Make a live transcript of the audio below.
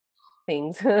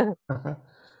things.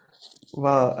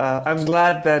 Well, I'm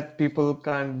glad that people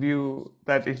can't view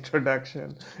that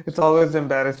introduction. It's always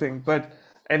embarrassing. But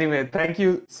anyway, thank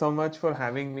you so much for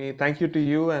having me. Thank you to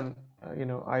you and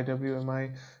IWMI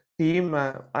team.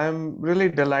 I'm really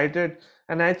delighted,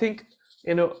 and I think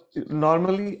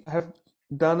normally I've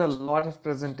done a lot of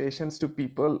presentations to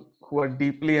people who are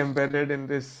deeply embedded in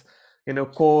this,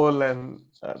 coal and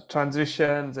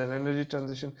transitions and energy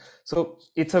transition. So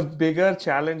it's a bigger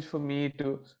challenge for me to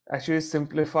actually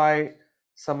simplify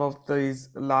some of these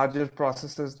larger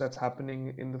processes that's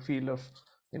happening in the field of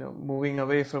moving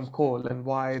away from coal and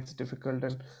why it's difficult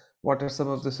and what are some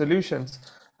of the solutions.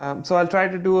 So I'll try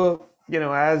to do a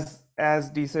as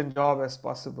decent job as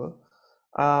possible.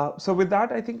 So with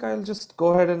that, I think I'll just go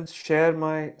ahead and share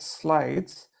my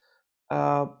slides.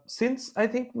 Since I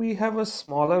think we have a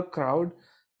smaller crowd,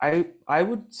 I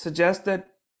would suggest that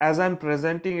as I'm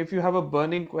presenting, if you have a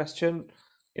burning question,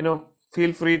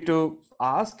 feel free to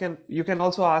ask, and you can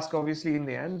also ask obviously in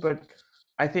the end. But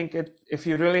I think if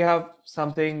you really have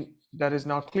something that is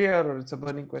not clear or it's a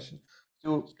burning question,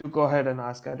 to go ahead and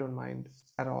ask. I don't mind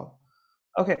at all.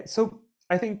 Okay, so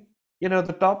I think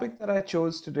the topic that I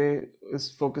chose today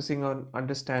is focusing on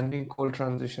understanding coal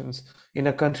transitions in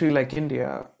a country like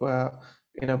India,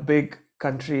 in a big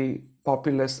country,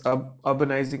 populous,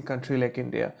 urbanizing country like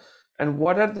India, and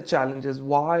what are the challenges?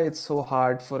 Why it's so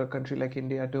hard for a country like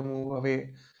India to move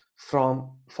away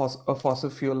from a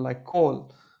fossil fuel like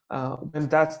coal, when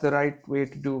that's the right way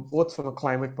to do, both from a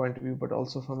climate point of view, but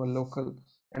also from a local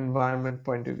environment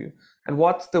point of view, and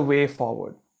what's the way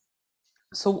forward?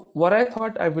 So what I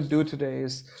thought I would do today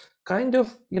is kind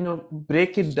of,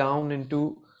 break it down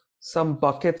into some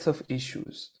buckets of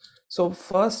issues. So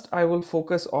first, I will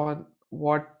focus on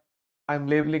what I'm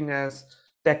labeling as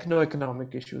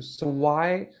techno-economic issues. So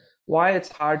why it's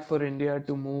hard for India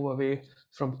to move away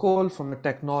from coal from a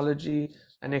technology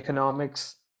and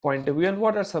economics point of view, and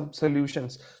what are some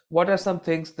solutions? What are some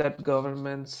things that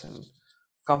governments and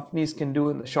companies can do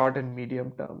in the short and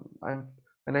medium term?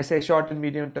 When I say short and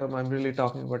medium term, I'm really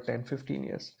talking about 10, 15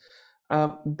 years.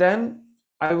 Then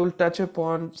I will touch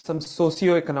upon some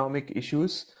socio-economic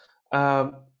issues,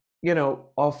 um,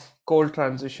 of coal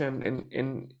transition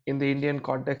in the Indian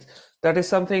context. That is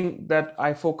something that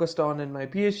I focused on in my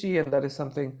PhD, and that is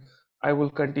something I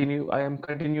am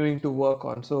continuing to work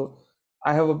on. So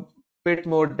I have a bit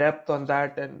more depth on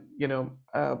that, and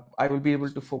I will be able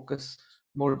to focus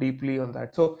more deeply on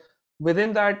that. So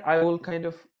within that, I will kind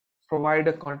of provide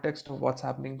a context of what's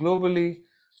happening globally,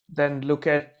 then look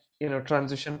at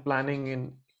transition planning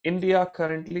in India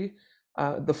currently.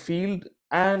 The field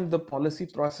and the policy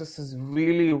process has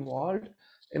really evolved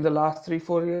in the last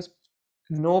 3-4 years.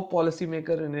 No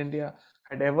policymaker in India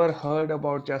had ever heard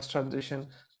about just transition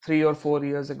 3 or 4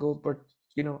 years ago, but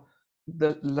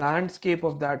the landscape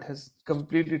of that has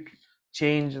completely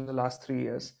changed in the last 3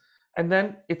 years. And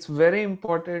then it's very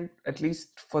important, at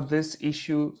least for this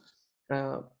issue,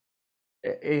 uh,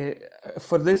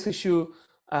 for this issue,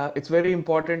 it's very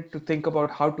important to think about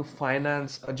how to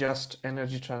finance a just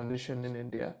energy transition in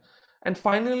India. And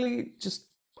finally, just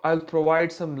I'll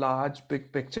provide some large,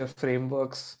 big picture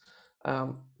frameworks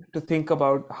um, to think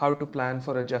about how to plan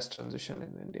for a just transition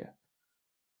in India.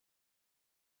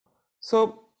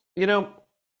 So,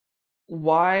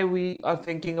 why we are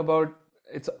thinking about,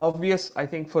 it's obvious, I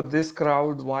think, for this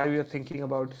crowd, why we are thinking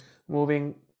about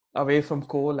moving away from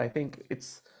coal. I think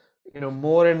it's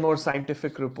more and more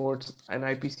scientific reports and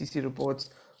IPCC reports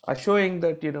are showing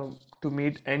that to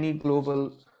meet any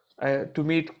global to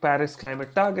meet Paris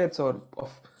climate targets or of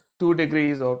 2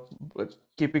 degrees, or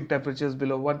keeping temperatures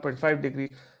below 1.5 degree,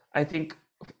 I think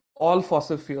all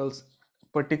fossil fuels,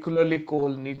 particularly coal,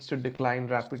 needs to decline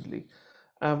rapidly.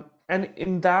 And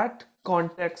in that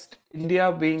context,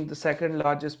 India being the second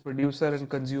largest producer and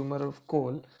consumer of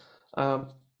coal,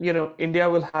 India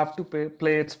will have to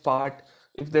play its part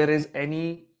if there is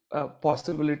any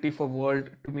possibility for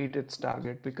world to meet its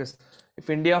target. Because if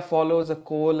India follows a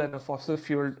coal and a fossil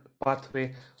fueled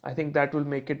pathway, I think that will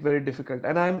make it very difficult.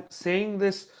 And I'm saying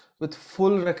this with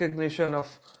full recognition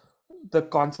of the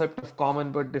concept of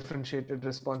common but differentiated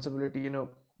responsibility.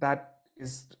 That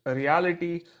is a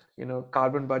reality.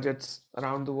 Carbon budgets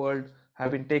around the world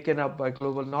have been taken up by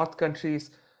global north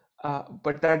countries,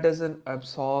 but that doesn't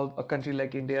absolve a country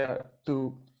like India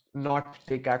to not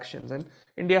take actions, and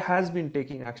India has been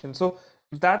taking action. So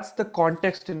that's the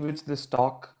context in which this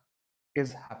talk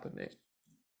is happening.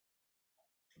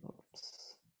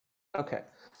 Oops. Okay,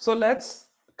 so let's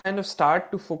kind of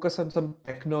start to focus on some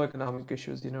techno-economic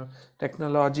issues,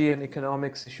 technology and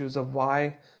economics issues of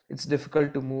why it's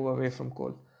difficult to move away from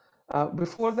coal.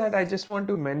 Before that, I just want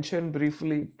to mention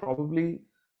briefly, probably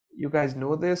you guys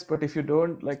know this, but if you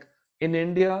don't, like in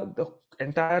India, the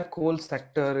entire coal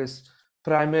sector is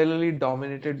primarily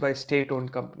dominated by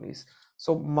state-owned companies.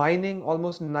 So mining,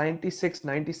 almost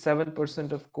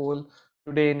 96-97% of coal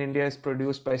today in India is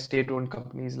produced by state-owned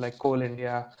companies like Coal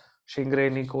India,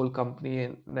 Singareni Coal Company,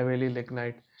 and Neyveli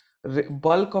Lignite.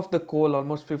 Bulk of the coal,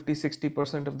 almost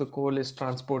 50-60% of the coal is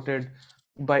transported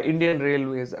by Indian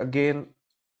Railways, again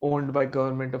owned by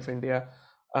Government of India.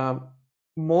 Um,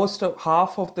 most of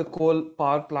half of the coal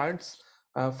power plants,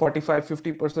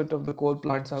 45-50% of the coal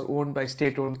plants are owned by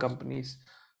state-owned companies.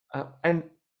 And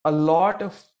a lot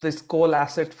of this coal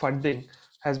asset funding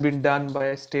has been done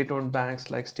by state-owned banks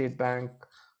like State Bank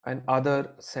and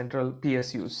other central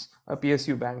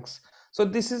PSU banks. So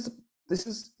this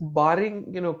is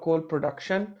barring coal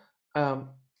production. Um,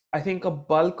 I think a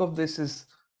bulk of this is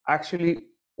actually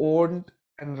owned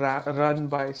and run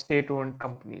by state-owned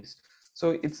companies.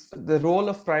 So it's the role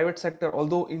of private sector,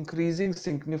 although increasing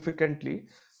significantly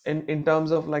in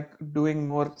terms of like doing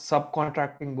more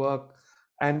subcontracting work,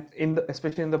 and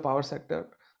especially in the power sector,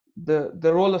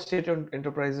 the role of state-owned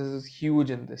enterprises is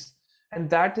huge in this, and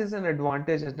that is an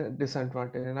advantage and a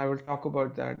disadvantage, and I will talk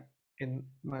about that in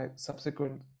my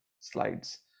subsequent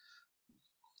slides.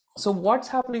 So what's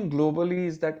happening globally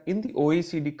is that in the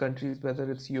OECD countries,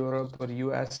 whether it's Europe or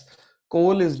US,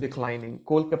 coal is declining.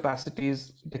 Coal capacity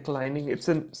is declining. It's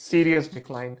in serious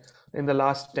decline in the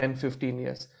last 10-15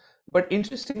 years. But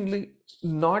interestingly,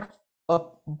 not a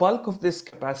bulk of this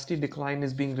capacity decline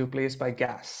is being replaced by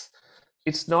gas.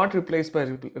 It's not replaced by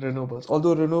renewables,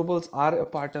 although renewables are a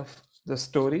part of the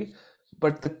story.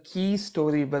 But the key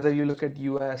story, whether you look at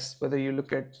US, whether you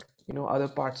look at other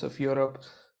parts of Europe,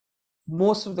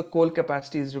 most of the coal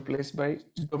capacity is replaced by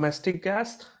domestic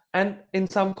gas, and in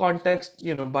some context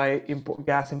by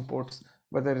gas imports,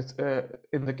 whether it's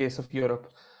in the case of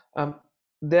Europe. um,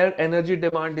 their energy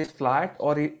demand is flat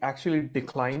or actually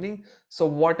declining, so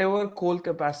whatever coal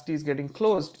capacity is getting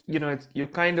closed, you're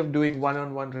kind of doing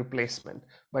one-on-one replacement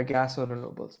by gas or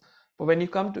renewables. But when you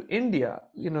come to India,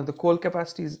 the coal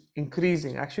capacity is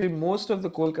increasing. Actually, most of the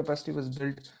coal capacity was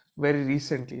built very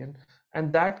recently,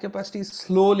 and that capacity is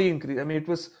slowly increasing. I mean,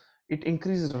 it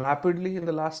increased rapidly in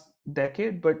the last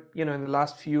decade, but in the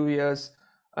last few years,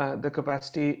 the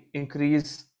capacity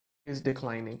increase is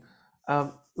declining.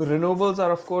 Renewables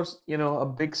are, of course, a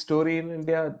big story in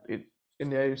India.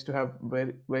 India used to have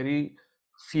very, very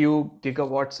few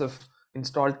gigawatts of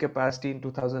installed capacity in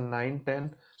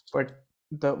 2009-10, but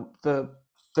the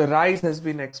the rise has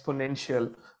been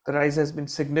exponential. The rise has been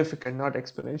significant, not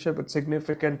exponential, but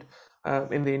significant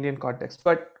in the Indian context.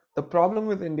 But the problem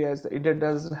with India is that India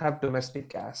doesn't have domestic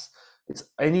gas. It's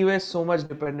anyway so much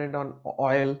dependent on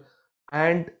oil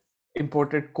and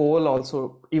imported coal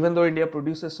also. Even though India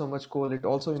produces so much coal, it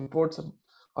also imports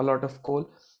a lot of coal.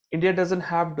 India doesn't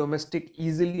have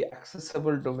easily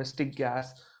accessible domestic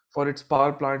gas for its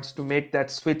power plants to make that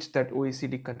switch that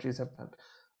OECD countries have done.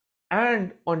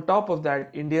 And on top of that,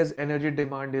 India's energy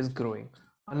demand is growing,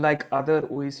 unlike other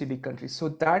OECD countries. So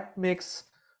that makes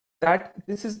that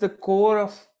this is the core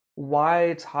of why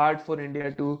it's hard for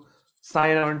India to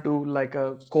sign on to like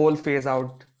a coal phase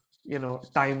out,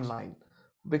 timeline,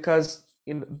 because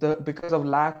because of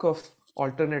lack of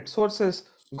alternate sources,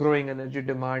 growing energy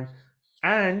demand,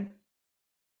 and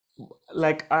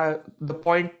like the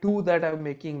point two that I'm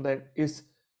making, that is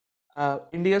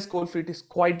India's coal fleet is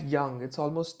quite young. It's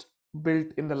almost built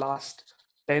in the last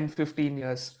 10-15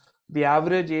 years. The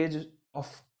average age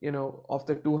of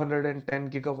the 210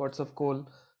 gigawatts of coal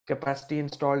capacity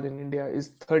installed in India is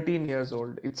 13 years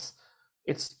old. It's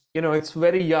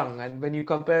very young, and when you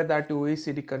compare that to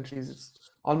OECD countries, it's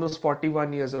almost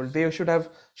 41 years old. They should have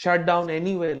shut down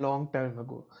anyway long time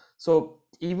ago. So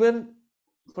even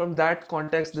from that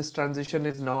context, this transition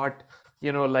is not,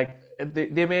 like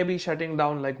they may be shutting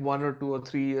down like 1 or 2 or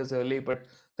 3 years early, but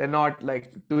they're not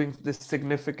like doing this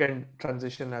significant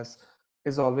transition as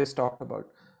is always talked about.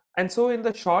 And so in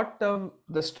the short term,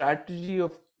 the strategy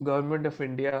of Government of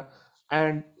India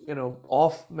and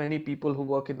of many people who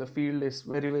work in the field is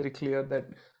very, very clear that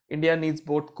India needs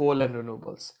both coal and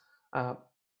renewables. Uh,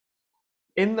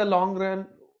 in the long run,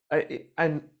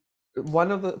 and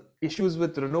one of the issues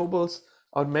with renewables,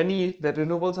 or many the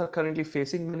renewables are currently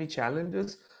facing many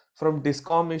challenges from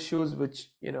discom issues, which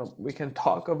we can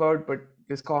talk about, but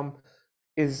discom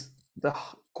is the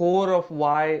core of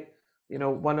why,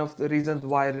 one of the reasons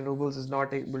why renewables is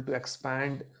not able to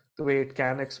expand the way it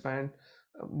can expand.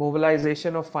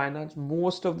 Mobilization of finance.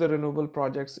 Most of the renewable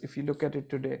projects, if you look at it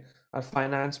today, are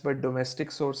financed by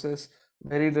domestic sources.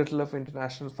 Very little of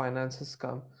international finance has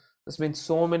come. There's been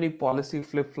so many policy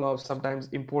flip-flops, sometimes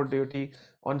import duty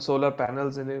on solar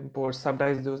panels and imports,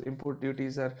 sometimes those import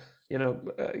duties are,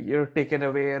 you're taken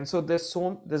away. And so there's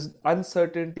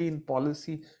uncertainty in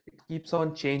policy. It keeps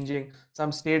on changing.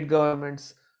 Some state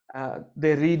governments,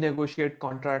 they renegotiate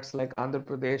contracts like Andhra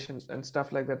Pradesh and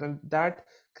stuff like that. And that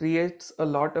creates a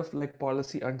lot of like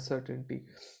policy uncertainty.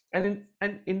 And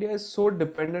India is so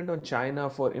dependent on China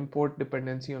for import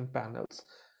dependency on panels.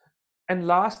 And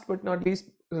last but not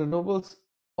least, renewables,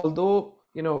 although,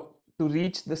 to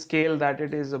reach the scale that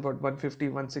it is about 150,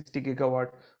 160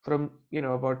 gigawatt from,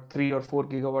 about 3 or 4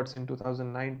 gigawatts in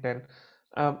 2009-10,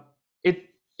 um, it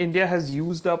India has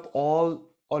used up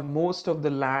all or most of the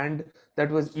land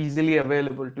that was easily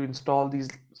available to install these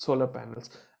solar panels.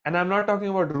 And I'm not talking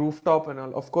about rooftop and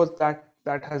all. Of course, that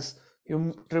has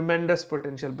tremendous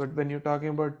potential. But when you're talking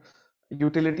about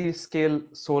utility scale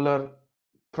solar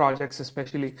projects,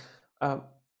 especially, uh,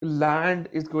 land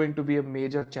is going to be a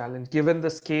major challenge given the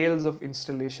scales of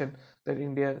installation that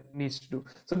India needs to do.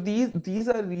 So these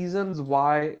are reasons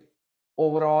why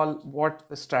overall what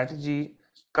the strategy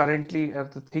currently or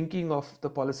the thinking of the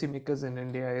policymakers in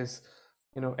India is,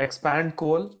 expand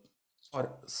coal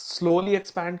or slowly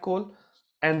expand coal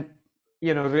and,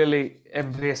 really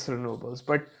embrace renewables.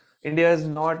 But India is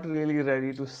not really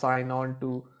ready to sign on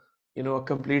to, a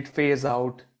complete phase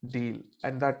out deal.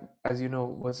 And that, as you know,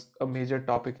 was a major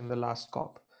topic in the last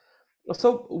COP.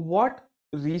 So, what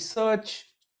research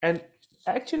and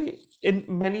actually in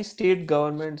many state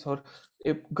governments or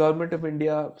if government of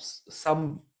India,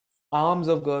 some arms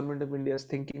of government of India is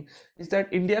thinking is that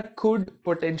India could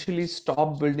potentially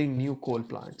stop building new coal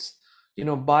plants,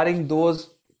 barring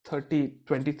those 30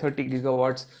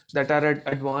 gigawatts that are at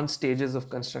advanced stages of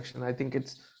construction. I think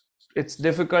it's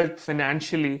difficult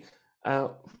financially uh,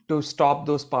 to stop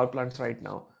those power plants right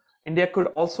now. India could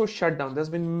also shut down. There's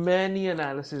been many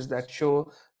analyses that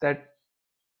show that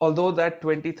although that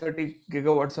 20, 30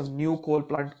 gigawatts of new coal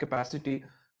plant capacity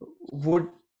would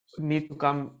need to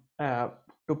come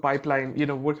to pipeline,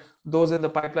 would those in the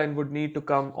pipeline would need to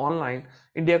come online,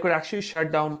 India could actually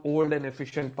shut down old and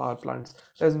efficient power plants.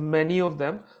 There's many of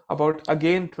them, about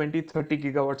again 20, 30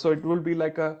 gigawatts. So it will be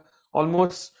like a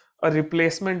almost a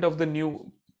replacement of the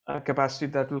new capacity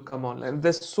that will come online.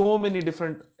 There's so many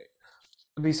different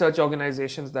research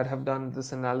organizations that have done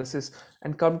this analysis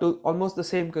and come to almost the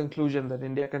same conclusion that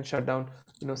India can shut down,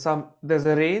 there's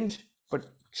a range, but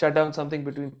shut down something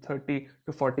between 30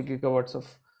 to 40 gigawatts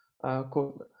of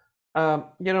coal.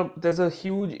 There's a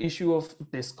huge issue of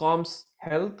discoms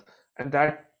health, and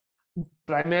that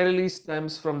primarily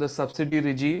stems from the subsidy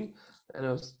regime.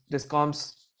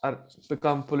 Discoms are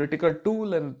become political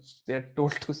tool, and they're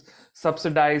told to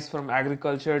subsidize from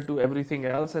agriculture to everything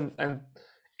else, and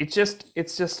it's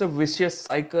just a vicious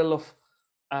cycle of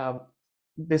um,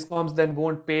 discoms then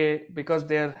won't pay because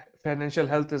their financial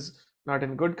health is not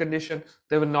in good condition.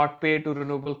 They will not pay to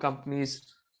renewable companies.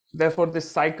 Therefore, this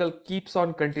cycle keeps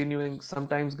on continuing.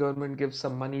 Sometimes government gives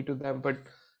some money to them, but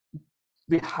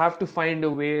we have to find a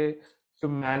way to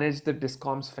manage the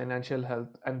discom's financial health,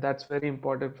 and that's very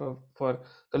important for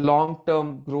the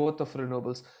long-term growth of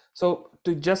renewables. So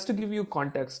to give you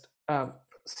context,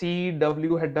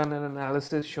 CW had done an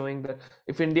analysis showing that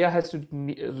if India has to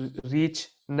reach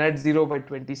net zero by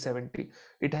 2070,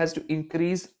 it has to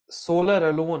increase solar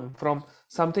alone from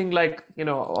something like,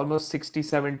 almost 60,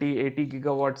 70, 80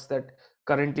 gigawatts that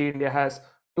currently India has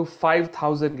to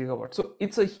 5,000 gigawatts. So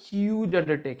it's a huge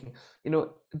undertaking. You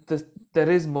know,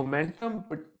 there is momentum,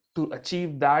 but to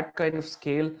achieve that kind of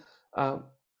scale, uh,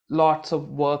 lots of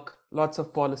work, lots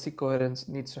of policy coherence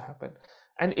needs to happen.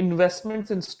 And investments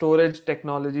in storage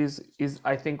technologies is,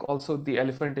 I think, also the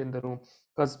elephant in the room,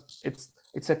 because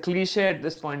it's a cliche at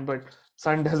this point, but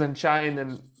sun doesn't shine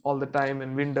and all the time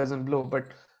and wind doesn't blow. But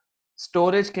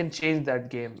storage can change that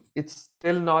game. It's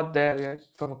still not there yet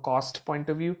from a cost point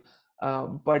of view,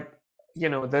 but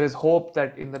there is hope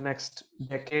that in the next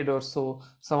decade or so,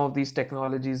 some of these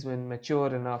technologies will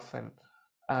mature enough, and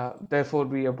therefore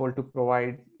be able to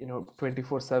provide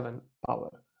 24/7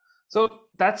 power. So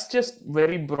that's just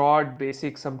very broad,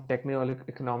 basic, some technical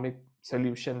economic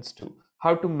solutions to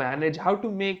how to manage, how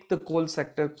to make the coal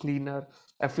sector cleaner,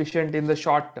 efficient in the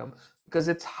short term, because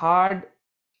it's hard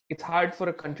for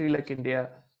a country like India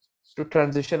to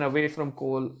transition away from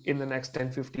coal in the next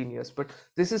 10, 15 years. But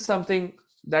this is something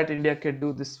that India can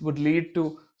do. This would lead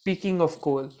to peaking of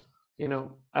coal,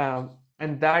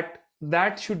 and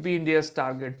that should be India's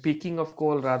target, peaking of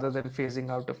coal rather than phasing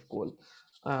out of coal,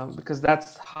 because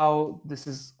that's how this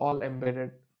is all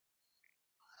embedded.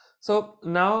 So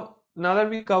now that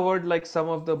we covered like some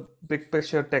of the big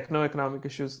picture techno-economic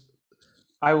issues,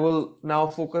 I will now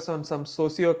focus on some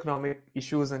socioeconomic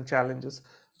issues and challenges.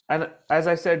 And as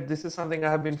I said, this is something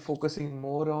I have been focusing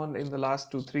more on in the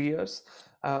last 2, 3 years,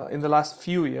 in the last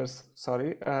few years,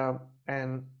 sorry.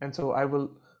 And so I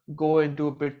will go into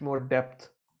a bit more depth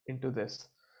into this.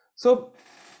 So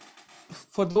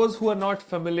for those who are not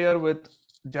familiar with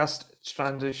just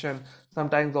transition,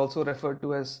 sometimes also referred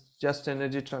to as just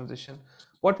energy transition,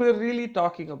 what we're really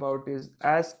talking about is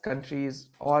as countries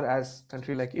or as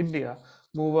country like India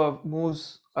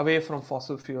moves away from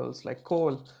fossil fuels like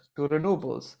coal to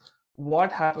renewables,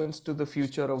 what happens to the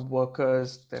future of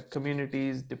workers, their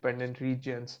communities, dependent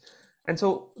regions? And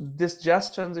so this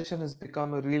just transition has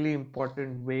become a really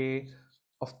important way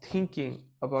of thinking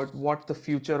about what the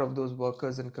future of those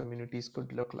workers and communities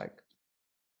could look like.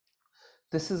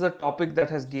 This is a topic that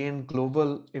has gained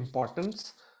global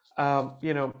importance.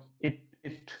 You know,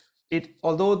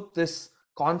 although this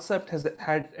concept has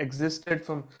had existed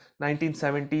from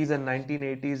 1970s and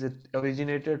 1980s, it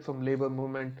originated from labor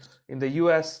movement in the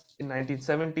US in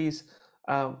 1970s.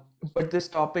 Um, but this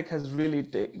topic has really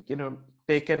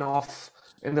taken off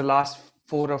in the last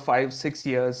 4 or 5, 6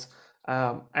 years.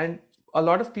 And a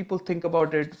lot of people think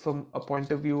about it from a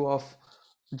point of view of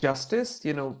justice.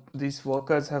 These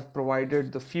workers have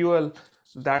provided the fuel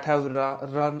that have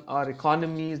run our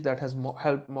economies, that has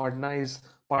helped modernize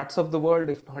parts of the world,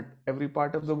 if not every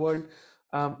part of the world.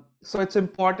 So it's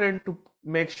important to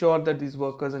make sure that these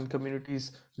workers and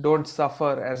communities don't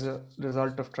suffer as a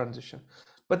result of transition.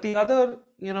 But the other,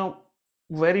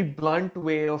 very blunt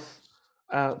way of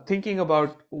thinking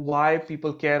about why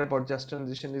people care about just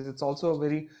transition is it's also a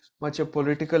very much a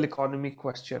political economy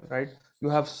question, right? You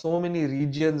have so many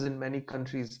regions in many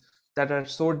countries that are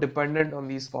so dependent on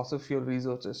these fossil fuel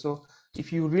resources. So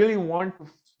if you really want to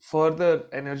further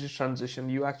energy transition,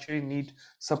 you actually need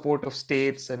support of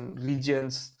states and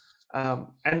regions.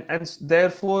 And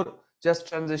therefore, just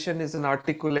transition is an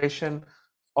articulation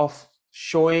of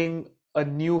showing a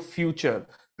new future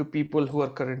to people who are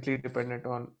currently dependent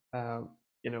on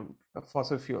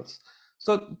fossil fuels.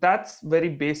 So that's very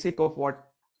basic of what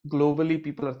globally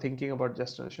people are thinking about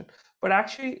just transition. But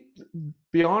actually,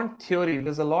 beyond theory,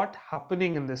 there's a lot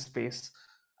happening in this space.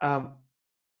 Um,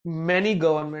 Many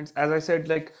governments, as I said,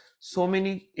 like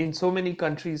in so many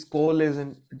countries, coal is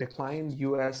in decline.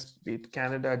 US, be it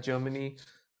Canada, Germany,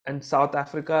 and South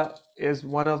Africa is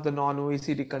one of the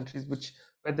non-OECD countries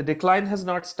where the decline has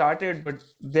not started, but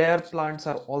their plants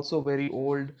are also very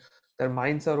old, their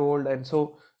mines are old, and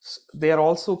so they are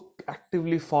also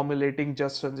actively formulating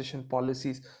just transition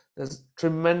policies. There's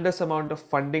tremendous amount of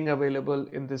funding available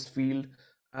in this field.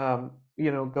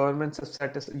 Governments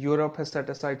have Europe has set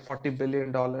aside $40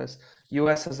 billion.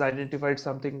 US has identified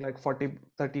something like 40,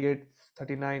 38,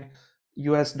 39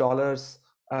 US dollars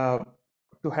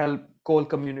to help coal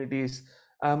communities.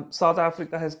 South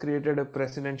Africa has created a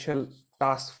presidential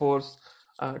task force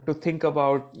to think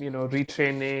about,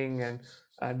 retraining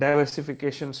and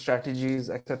diversification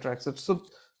strategies, etc., etc. So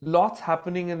lots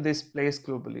happening in this place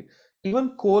globally.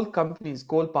 Even coal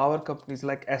power companies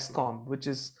like Eskom, which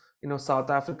is South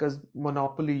Africa's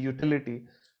monopoly utility,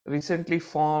 recently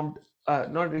formed,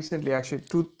 not recently, actually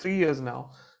 2, 3 years now,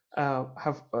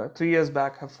 have 3 years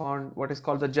back have found what is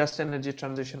called the Just Energy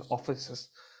Transition Offices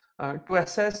to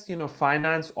assess,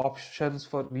 finance options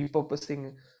for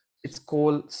repurposing its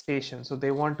coal stations. So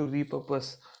they want to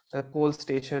repurpose coal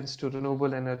stations to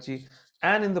renewable energy,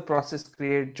 and in the process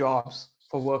create jobs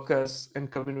for workers and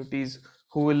communities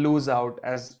who will lose out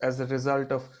as a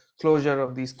result of closure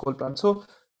of these coal plants. So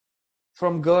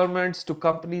from governments to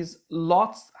companies,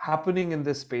 lots happening in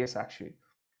this space actually.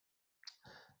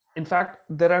 In fact,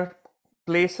 there are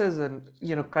places and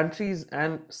countries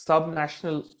and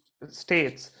subnational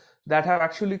states that have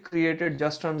actually created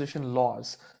just transition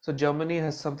laws. So Germany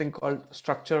has something called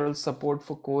Structural Support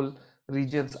for Coal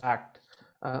Regions Act.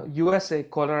 USA,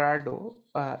 Colorado,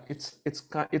 it's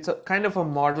a kind of a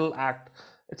model act.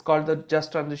 It's called the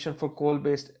Just Transition for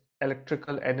Coal-Based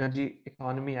Electrical Energy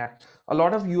Economy Act. A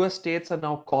lot of US states are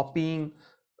now copying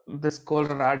this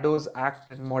Colorado's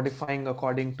act and modifying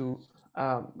according to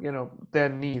their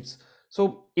needs.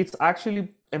 So it's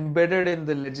actually embedded in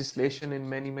the legislation in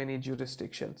many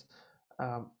jurisdictions.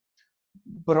 Um,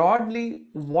 Broadly,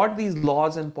 what these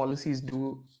laws and policies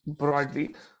do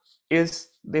broadly is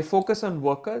they focus on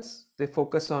workers, they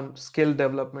focus on skill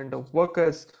development of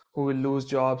workers who will lose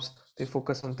jobs, they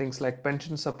focus on things like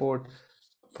pension support,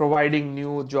 providing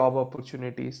new job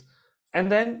opportunities. And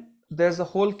then there's a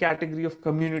whole category of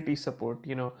community support,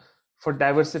 for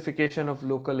diversification of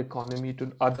local economy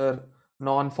to other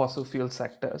non-fossil fuel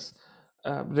sectors,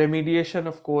 remediation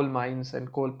of coal mines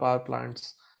and coal power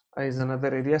plants, is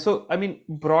another area. So, I mean,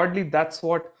 broadly, that's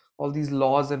what all these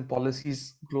laws and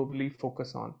policies globally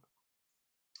focus on.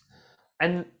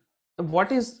 And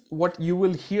what you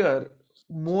will hear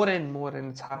more and more,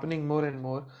 and it's happening more and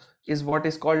more, is what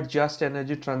is called just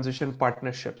energy transition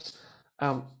partnerships.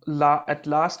 At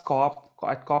last COP,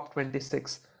 at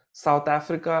COP26, South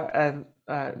Africa and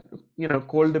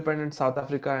coal dependent South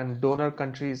Africa and donor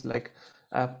countries like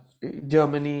uh,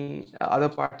 Germany, other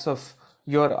parts of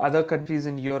your other countries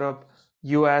in Europe,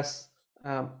 US,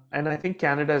 and I think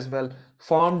Canada as well,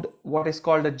 formed what is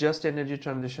called a just energy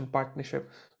transition partnership,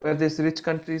 where these rich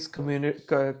countries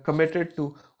committed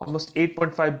to almost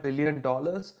 $8.5 billion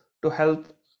to help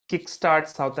kickstart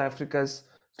South Africa's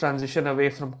transition away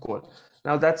from coal.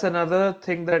 Now, that's another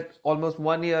thing that almost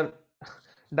 1 year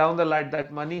down the line,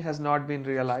 that money has not been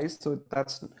realized. So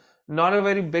that's not a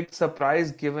very big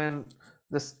surprise given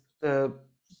this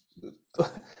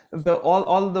the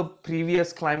all the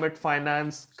previous climate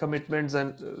finance commitments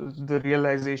and the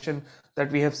realization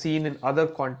that we have seen in other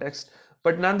contexts.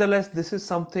 But nonetheless, this is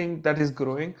something that is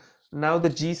growing. Now the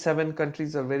G7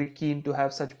 countries are very keen to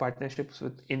have such partnerships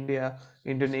with India,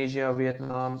 Indonesia,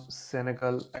 Vietnam,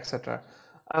 Senegal, etc.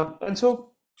 And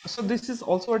so this is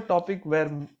also a topic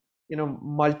where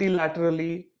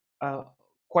multilaterally uh,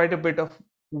 quite a bit of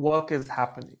work is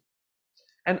happening.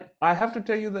 And I have to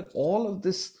tell you that all of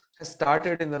this has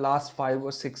started in the last 5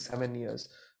 or 6, 7 years.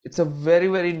 It's a very,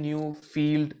 very new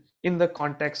field in the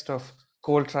context of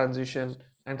coal transition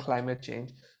and climate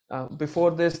change.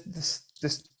 Before this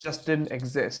just didn't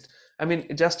exist. I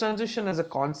mean, just transition as a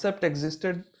concept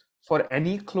existed for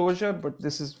any closure, but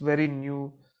this is very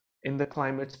new in the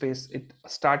climate space. It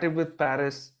started with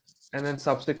Paris, and then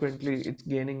subsequently it's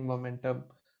gaining momentum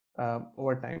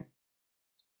over time.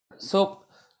 So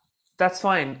that's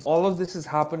fine. All of this is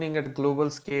happening at a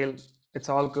global scale. It's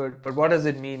all good. But what does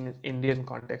it mean in Indian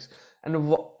context?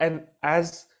 And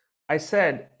as I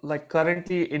said, like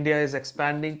currently India is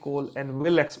expanding coal and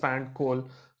will expand coal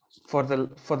for the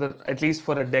at least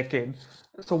for a decade.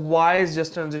 So why is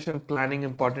just transition planning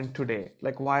important today?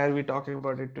 Like why are we talking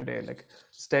about it today? Like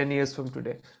it's 10 years from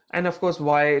today. And of course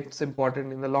why it's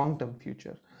important in the long term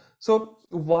future. So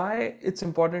why it's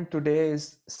important today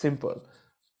is simple.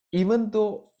 Even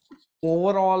though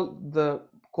overall the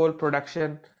coal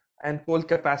production and coal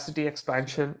capacity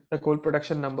expansion, the coal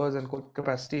production numbers and coal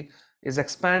capacity is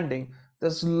expanding,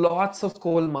 there's lots of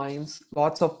coal mines,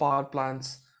 lots of power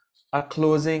plants are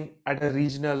closing at a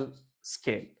regional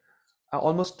scale.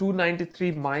 Almost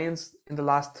 293 mines in the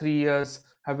last 3 years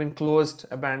have been closed,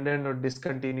 abandoned, or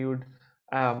discontinued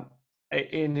um,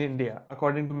 in India,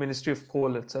 according to Ministry of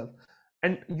Coal itself.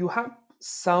 And you have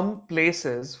some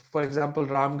places, for example,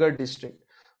 Ramgarh district,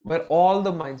 where all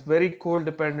the mines, very coal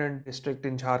dependent district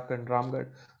in Jharkhand, Ramgarh,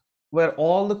 where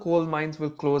all the coal mines will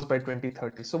close by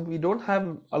 2030. So we don't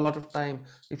have a lot of time.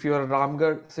 If you're a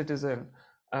Ramgarh citizen,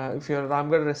 if you're a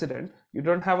Ramgarh resident, you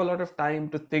don't have a lot of time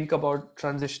to think about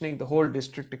transitioning the whole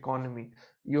district economy.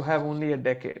 You have only a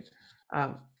decade.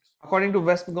 Um, According to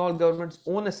West Bengal government's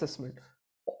own assessment,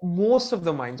 most of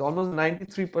the mines, almost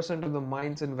 93% of the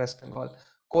mines in West Bengal,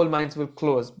 coal mines will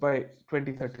close by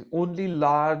 2030. Only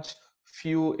large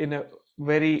few in a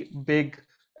very big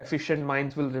efficient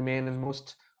mines will remain, and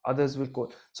most others will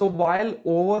close. So while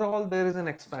overall there is an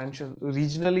expansion,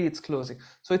 regionally it's closing.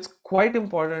 So it's quite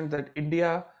important that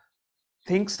India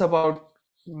thinks about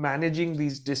managing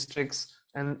these districts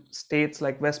and states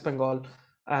like West Bengal,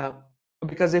 uh,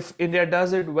 because if India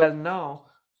does it well now,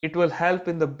 it will help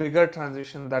in the bigger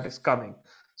transition that is coming.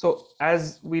 So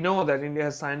as we know that India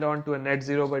has signed on to a net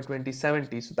zero by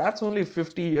 2070, so that's only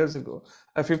 50 years ago,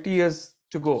 50 years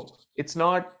to go. It's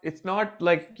not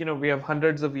like we have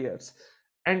hundreds of years,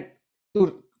 and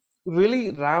to really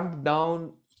ramp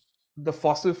down the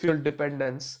fossil fuel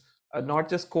dependence, not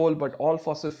just coal, but all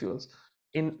fossil fuels,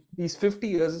 in these 50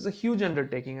 years is a huge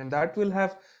undertaking, and that will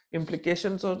have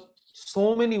implications on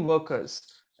so many workers,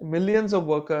 millions of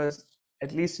workers,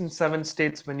 at least in 7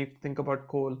 states when you think about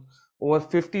coal, over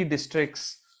 50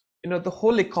 districts. The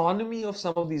whole economy of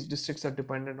some of these districts are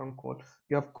dependent on coal.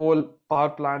 You have coal power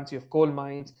plants, you have coal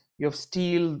mines, you have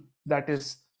steel that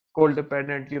is coal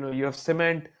dependent, you have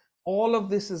cement. All of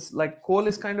this is like coal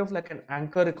is kind of like an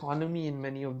anchor economy in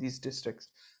many of these districts.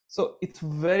 So it's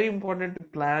very important to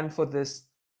plan for this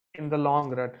in the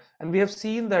long run. And we have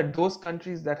seen that those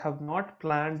countries that have not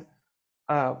planned,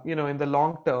 in the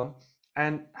long term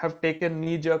and have taken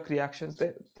knee-jerk reactions,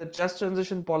 the just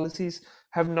transition policies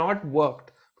have not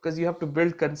worked, because you have to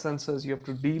build consensus, you have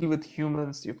to deal with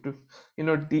humans, you have to,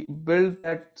 build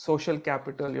that social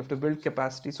capital, you have to build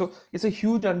capacity. So it's a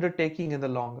huge undertaking in the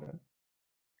long run.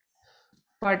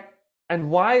 But and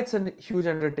why it's a huge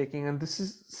undertaking, and this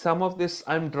is some of this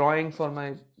I'm drawing for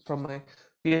my from my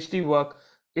PhD work,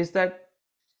 is that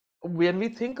when we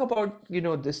think about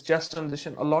this just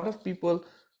transition, a lot of people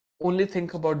only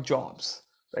think about jobs,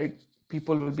 right?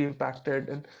 People will be impacted,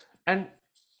 and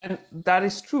and that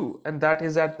is true, and that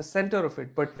is at the center of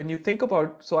it. But when you think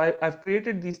about, so I've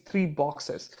created these three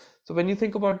boxes. So when you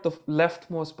think about the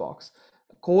leftmost box,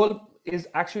 coal is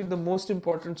actually the most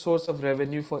important source of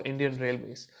revenue for Indian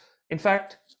railways. In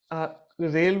fact,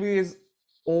 railways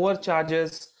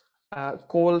overcharges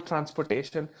coal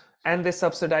transportation, and they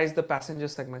subsidize the passenger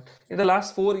segment. In the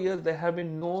last 4 years, there have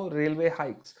been no railway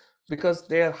hikes because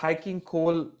they are hiking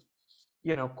coal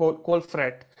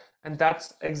freight, and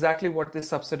that's exactly what they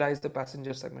subsidize the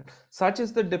passenger segment. Such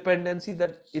is the dependency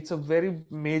that it's a very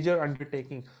major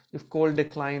undertaking if coal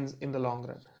declines in the long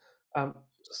run. Um,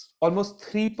 Almost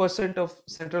 3% of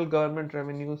central government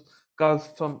revenues comes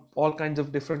from all kinds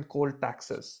of different coal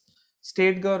taxes.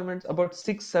 State governments, about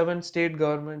 6, 7 state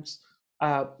governments,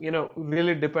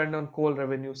 really depend on coal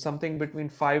revenue, something between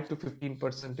 5 to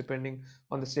 15%, depending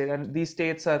on the state. And these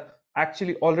states are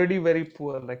actually already very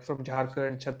poor, like from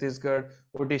Jharkhand, Chhattisgarh,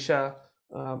 Odisha,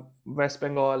 West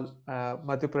Bengal,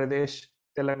 Madhya Pradesh,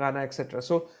 Telangana, etc.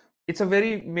 So it's a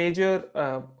very major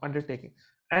undertaking.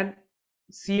 And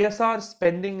CSR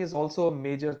spending is also a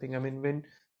major thing. I mean, when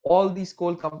all these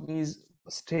coal companies,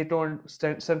 state-owned,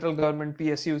 central government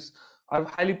PSUs, are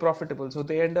highly profitable, so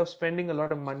they end up spending a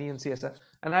lot of money in CSR.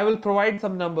 And I will provide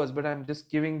some numbers, but I'm just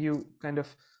giving you kind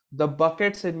of the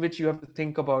buckets in which you have to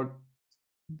think about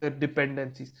the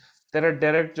dependencies. There are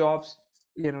direct jobs,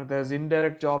 there's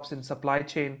indirect jobs in supply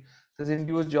chain, there's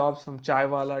induced jobs from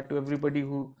chaiwala to everybody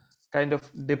who kind of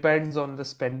depends on the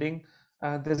spending.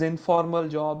 There's informal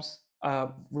jobs,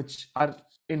 which are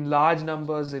in large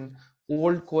numbers in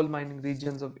old coal mining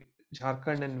regions of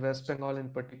Jharkhand and West Bengal in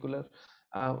particular,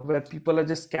 where people are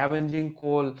just scavenging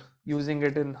coal, using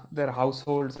it in their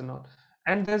households and all.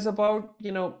 And there's about,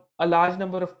 a large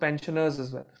number of pensioners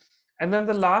as well. And then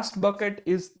the last bucket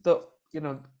is a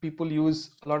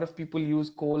lot of people use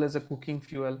coal as a cooking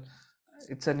fuel.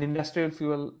 It's an industrial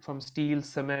fuel from steel,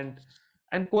 cement,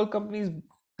 and coal companies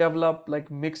develop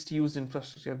like mixed use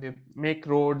infrastructure. They make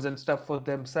roads and stuff for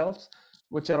themselves,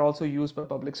 which are also used by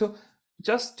public. So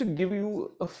just to give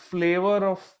you a flavor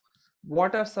of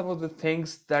what are some of the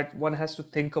things that one has to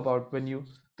think about when you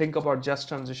think about just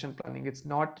transition planning. It's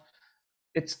not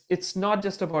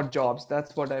just about jobs.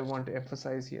 That's what I want to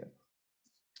emphasize here.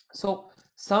 So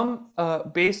some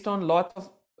based on lot of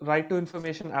right to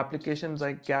information applications,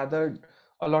 I gathered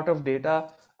a lot of data,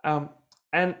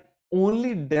 and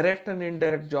only direct and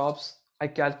indirect jobs, I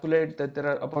calculate that there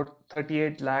are about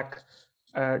 38 lakh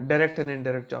direct and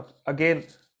indirect jobs. Again,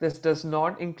 this does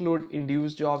not include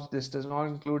induced jobs. This does not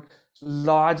include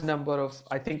large number of,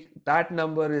 I think that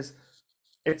number is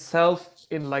itself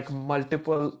in like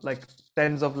multiple, like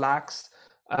tens of lakhs,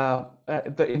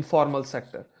 the informal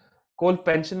sector. Coal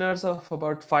pensioners of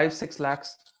about 5, 6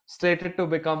 lakhs, slated to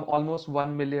become almost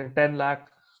 1 million, 10 lakh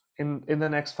in the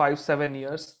next 5, 7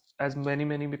 years, as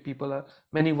many people are,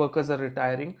 many workers are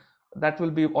retiring. That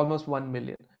will be almost 1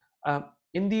 million.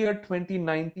 In the year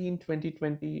 2019,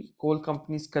 2020, coal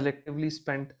companies collectively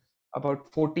spent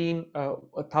about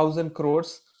 14,000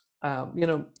 crores.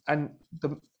 And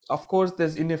of course,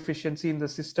 there's inefficiency in the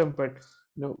system, but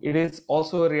it is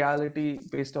also a reality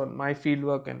based on my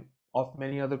fieldwork and of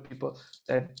many other people,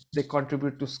 that they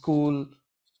contribute to school,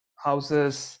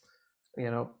 houses,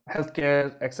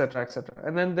 healthcare, etc., etc.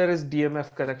 And then there is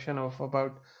DMF collection of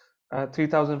about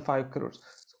 3,005 crores.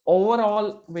 So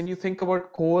overall, when you think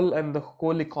about coal and the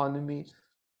coal economy,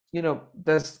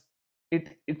 there's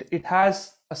it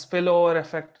has a spillover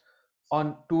effect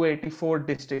on 284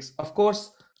 districts. Of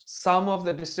course, some of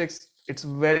the districts it's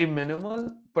very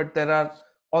minimal, but there are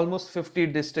almost 50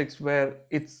 districts where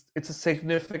it's a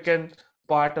significant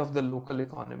part of the local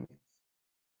economy.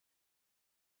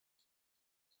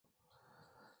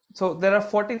 So there are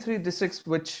 43 districts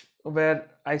which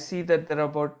where I see that there are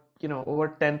about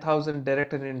over 10,000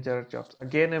 direct and indirect jobs.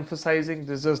 Again, emphasizing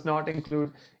this does not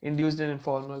include induced and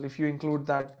informal. If you include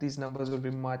that, these numbers will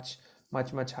be much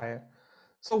higher.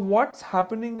 So what's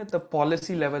happening at the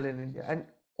policy level in India? And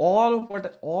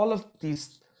all of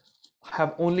these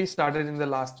have only started in the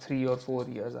last 3 or 4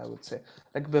 years, I would say.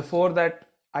 Like before that,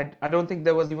 I don't think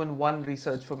there was even one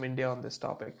research from India on this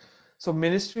topic. So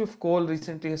Ministry of Coal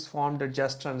recently has formed a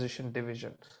Just Transition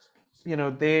division.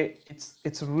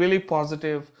 It's really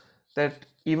positive that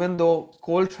even though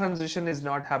coal transition is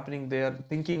not happening, they are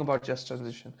thinking about just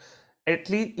transition. At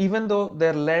least, even though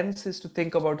their lens is to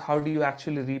think about how do you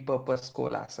actually repurpose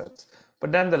coal assets, But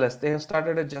nonetheless, they have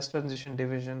started a just transition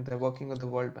division. They're working with the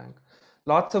World Bank.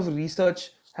 Lots of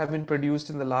research have been produced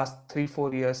in the last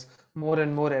 3-4 years. More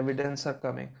and more evidence are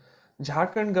coming.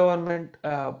 Jharkhand government,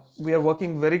 we are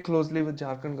working very closely with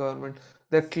Jharkhand government.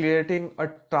 They're creating a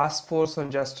task force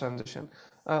on just transition.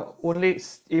 Only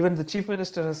even the chief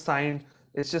minister has signed.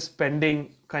 It's just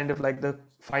pending, kind of like the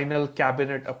final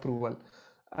cabinet approval.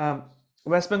 Um,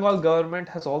 West Bengal government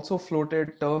has also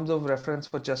floated terms of reference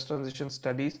for just transition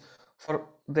studies for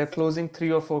they're closing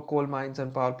 3 or 4 coal mines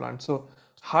and power plants. So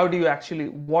how do you actually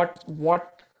what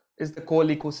is the coal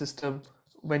ecosystem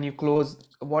when you close?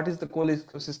 What is the coal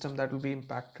ecosystem that will be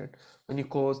impacted when you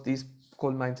close these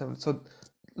coal mines? So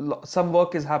some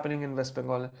work is happening in West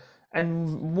Bengal,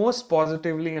 and most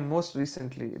positively and most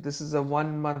recently, this is a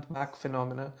 1 month back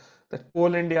phenomena that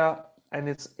Coal India and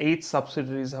its 8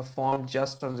 subsidiaries have formed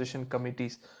just transition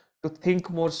committees to think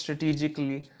more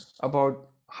strategically about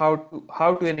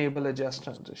how to enable a just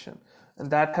transition,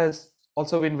 and that has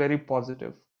also been very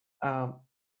positive um,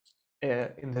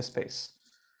 in this space.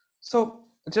 So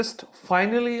just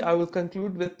finally, I will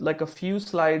conclude with like a few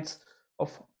slides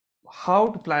of how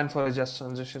to plan for a just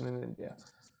transition in India.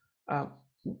 Um,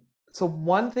 so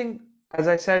one thing, as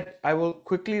I said, I will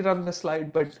quickly run the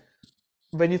slide, but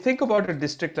when you think about a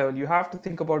district level, you have to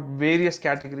think about various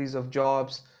categories of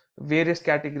jobs, various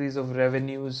categories of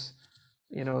revenues,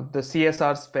 the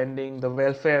CSR spending, the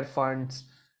welfare funds,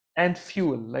 and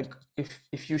fuel. Like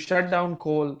if you shut down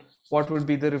coal, what would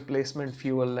be the replacement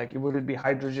fuel? Like would it be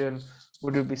hydrogen?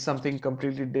 Would it be something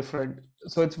completely different?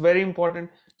 So it's very important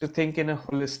to think in a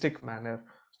holistic manner,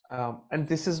 and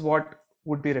this is what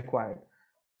would be required.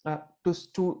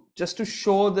 To just to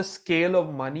show the scale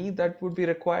of money that would be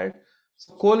required.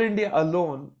 So Coal India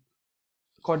alone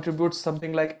contributes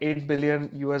something like 8 billion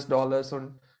US dollars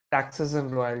on taxes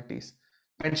and royalties.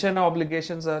 Pension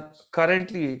obligations are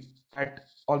currently at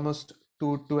almost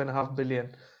 2.5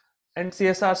 billion, and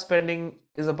CSR spending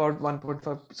is about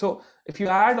 1.5. So if you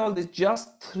add all this,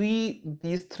 just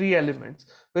these three elements,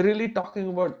 we're really talking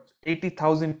about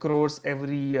 80,000 crores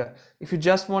every year. If you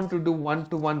just want to do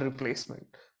one-to-one replacement,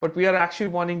 but we are actually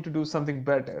wanting to do something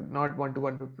better, not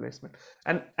one-to-one replacement.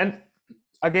 And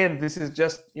again, this is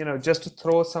just to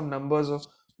throw some numbers of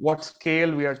what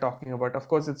scale we are talking about. Of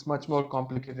course, it's much more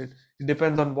complicated. It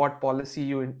depends on what policy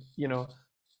you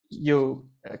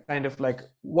kind of like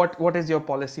what is your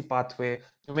policy pathway.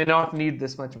 You may not need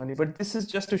this much money, but this is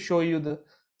just to show you the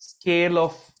scale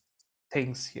of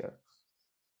things here.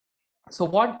 So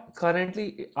what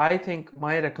currently I think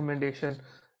my recommendation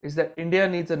is that India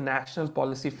needs a national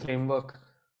policy framework,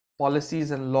 policies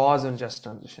and laws on just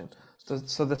transition.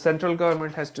 So the central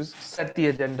government has to set the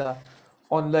agenda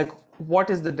on like what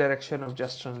is the direction of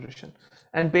just transition,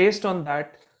 and based on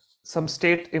that, some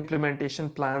state implementation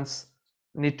plans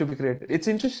need to be created. It's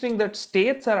interesting that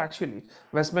states are actually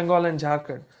West Bengal and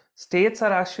Jharkhand. States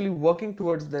are actually working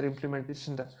towards their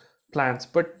implementation plans,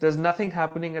 but there's nothing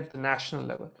happening at the national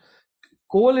level.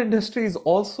 Coal industry is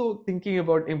also thinking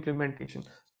about implementation.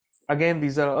 Again,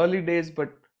 these are early days,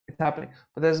 but it's happening.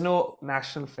 But there's no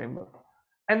national framework.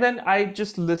 And then I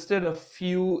just listed a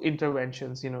few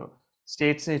interventions.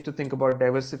 States need to think about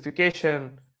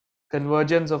diversification,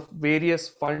 convergence of various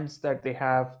funds that they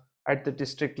have at the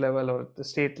district level or the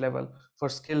state level for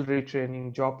skill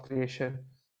retraining, job creation,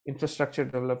 infrastructure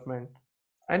development.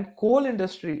 And coal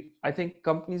industry, I think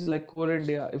companies like Coal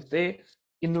India, if they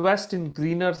invest in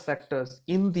greener sectors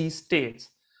in these states,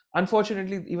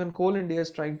 unfortunately, even Coal India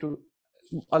is trying to,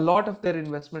 a lot of their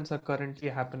investments are currently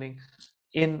happening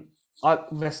in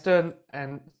western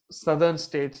and southern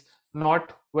states,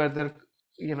 not where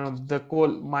the coal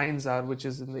mines are, which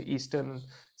is in the eastern and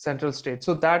central states.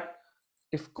 So that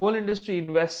if coal industry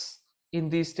invests in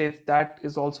these states, that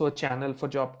is also a channel for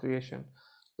job creation.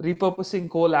 Repurposing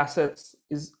coal assets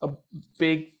is a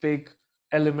big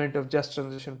element of just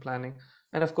transition planning.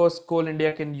 And of course, Coal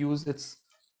India can use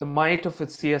the might of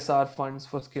its CSR funds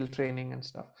for skill training and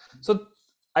stuff. So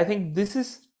I think this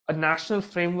is a national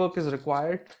framework is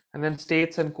required, and then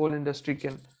states and coal industry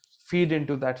can feed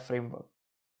into that framework.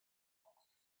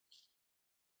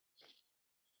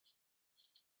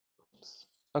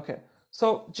 Okay,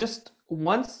 so just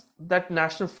once that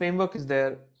national framework is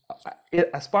there,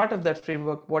 as part of that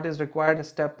framework, what is required as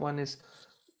step one is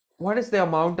what is the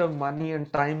amount of money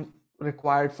and time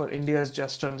required for India's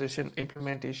just transition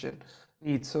implementation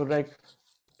needs. So like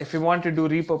if you want to do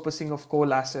repurposing of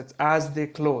coal assets as they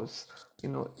close,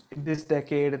 in this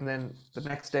decade and then the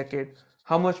next decade,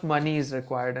 how much money is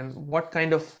required and what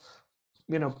kind of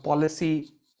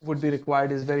policy would be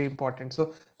required is very important.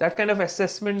 So that kind of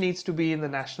assessment needs to be in the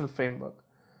national framework.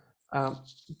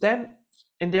 Then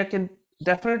India can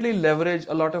definitely leverage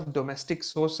a lot of domestic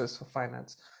sources for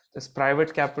finance. There's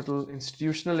private capital,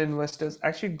 institutional investors.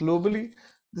 Actually, globally,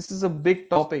 this is a big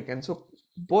topic. And so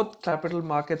both capital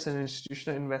markets and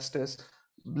institutional investors,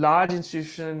 large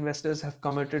institutional investors have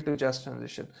committed to just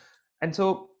transition. And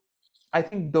so I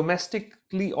think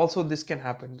domestically also this can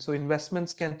happen. So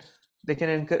they can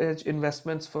encourage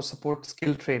investments for support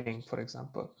skill training, for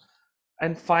example,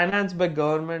 and finance by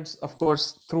governments, of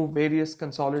course, through various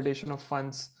consolidation of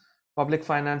funds. Public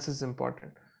finance is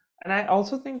important. And I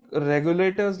also think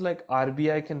regulators like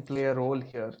RBI can play a role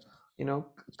here. You know,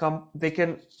 they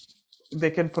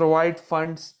can provide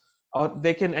funds, or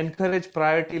they can encourage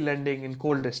priority lending in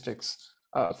coal districts,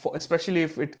 especially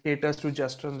if it caters to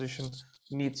just transition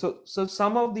needs. So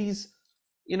some of these,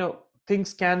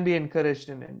 things can be encouraged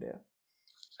in India.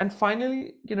 And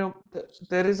finally,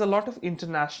 there is a lot of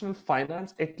international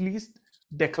finance, at least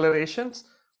declarations.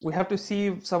 We have to see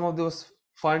if some of those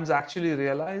funds actually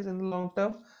realize in the long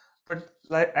term. But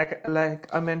like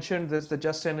I mentioned, there's the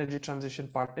Just Energy Transition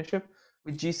Partnership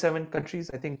with G7 countries.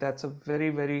 I think that's a very,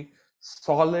 very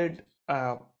solid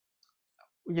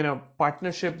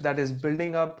partnership that is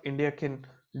building up. India can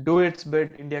do its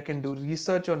bit. India can do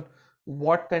research on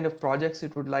what kind of projects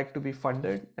it would like to be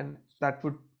funded, and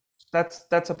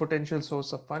that's a potential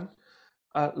source of fund.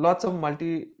 Lots of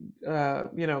multi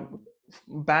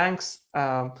banks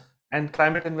and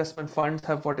climate investment funds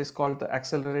have what is called the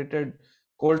Accelerated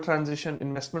Coal Transition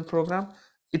Investment Program.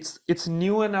 It's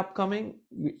new and upcoming.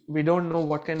 We don't know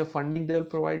what kind of funding they'll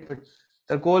provide, but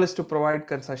the goal is to provide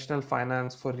concessional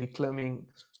finance for reclaiming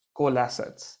coal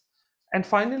assets. And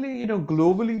finally,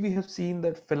 globally, we have seen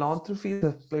that philanthropies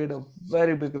have played a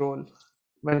very big role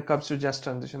when it comes to just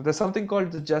transition. There's something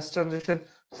called the Just Transition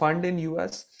Fund in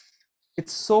US.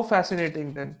 It's so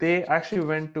fascinating that they actually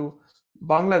went to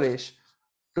Bangladesh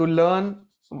to learn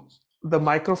the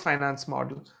microfinance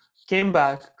model, came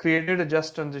back, created a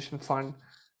Just Transition Fund,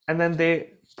 and then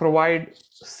they provide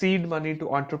seed money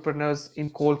to entrepreneurs in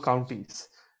coal counties,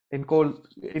 in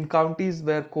counties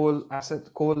where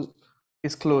coal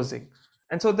is closing.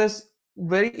 And so there's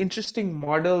very interesting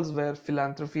models where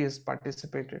philanthropy has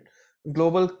participated.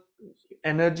 Global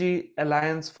Energy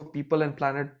Alliance for People and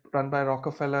Planet, run by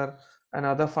Rockefeller and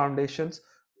other foundations,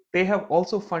 they have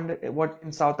also funded what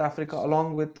in South Africa,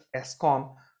 along with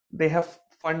ESCOM, they have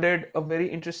funded a very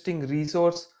interesting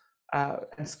resource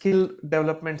and skill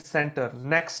development center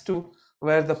next to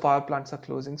where the power plants are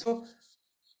closing. So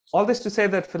all this to say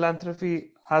that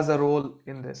philanthropy has a role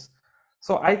in this.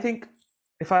 So I think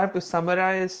if I have to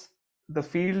summarize the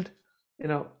field, you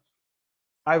know,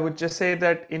 I would just say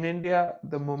that in India,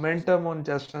 the momentum on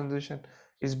just transition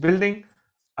is building,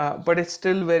 but it's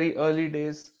still very early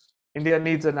days. India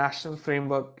needs a national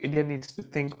framework. India needs to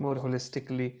think more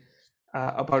holistically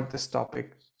about this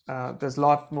topic. There's a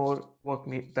lot more work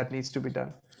that needs to be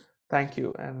done. Thank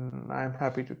you, and I'm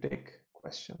happy to take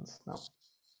questions now.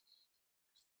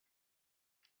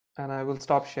 And I will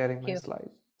stop sharing my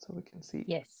slide so we can see.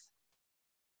 Yes.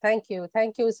 Thank you.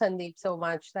 Thank you, Sandeep, so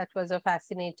much. That was a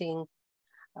fascinating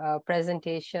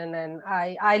presentation, and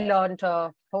I learned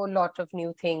a whole lot of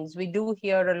new things. We do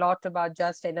hear a lot about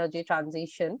just energy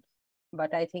transition,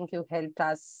 but I think you helped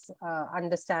us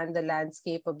understand the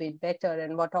landscape a bit better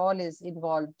and what all is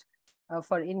involved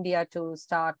for India to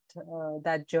start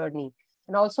that journey.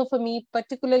 And also for me,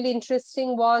 particularly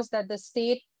interesting was that the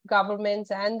state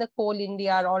governments and the Coal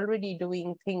India are already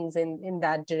doing things in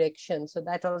that direction. So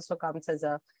that also comes as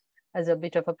a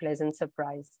bit of a pleasant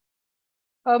surprise.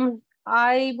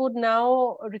 I would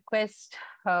now request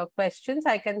questions.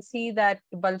 I can see that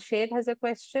Balsher has a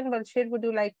question. Balsher, would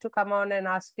you like to come on and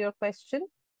ask your question?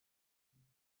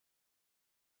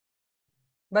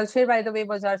 Balsher, by the way,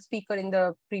 was our speaker in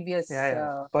the previous...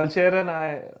 Yeah. Balsher and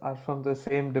I are from the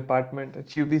same department at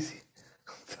UBC.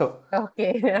 So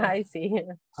okay, I see.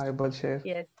 Hi, Balsher.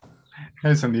 Yes.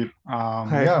 Hey, Sandeep.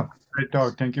 Hi. Yeah, great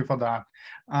talk. Thank you for that.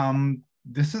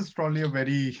 This is probably a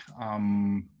very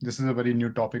new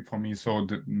topic for me. So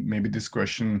maybe this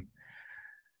question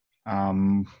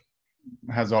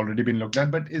has already been looked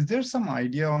at, but is there some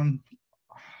idea on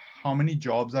how many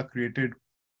jobs are created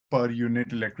per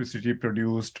unit electricity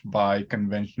produced by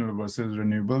conventional versus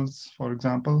renewables, for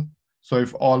example? So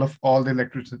if all the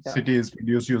electricity is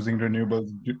produced using renewables,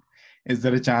 is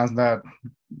there a chance that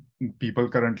people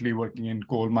currently working in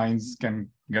coal mines can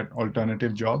get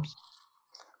alternative jobs?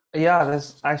 Yeah,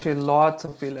 there's actually lots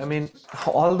of field. I mean,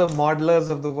 all the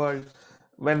modelers of the world,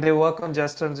 when they work on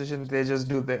just transition, they just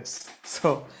do this.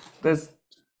 So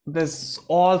there's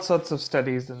all sorts of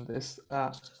studies in this.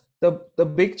 The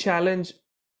big challenge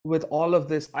with all of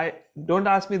this, I don't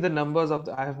ask me the numbers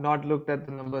I have not looked at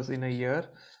the numbers in a year,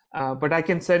 but I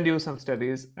can send you some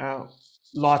studies,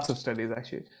 lots of studies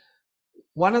actually.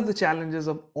 One of the challenges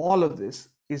of all of this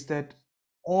is that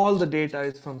all the data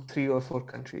is from 3 or 4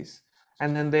 countries,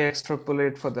 and then they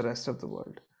extrapolate for the rest of the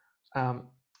world. Um,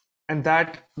 and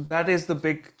that is the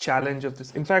big challenge of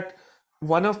this. In fact,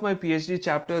 one of my PhD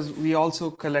chapters, we also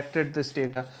collected this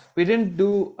data. We didn't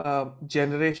do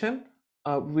generation.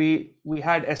 We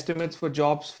had estimates for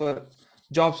jobs per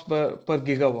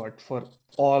gigawatt for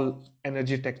all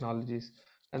energy technologies,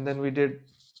 and then we did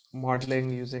modeling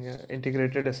using an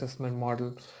integrated assessment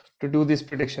model to do these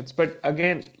predictions. But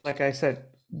again, like I said,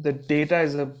 the data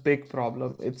is a big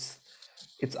problem. It's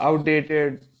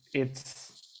outdated. It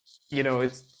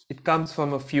comes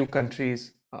from a few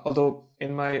countries. Although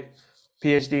in my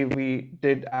PhD we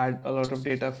did add a lot of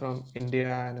data from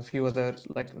India and a few other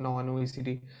like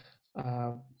non-OECD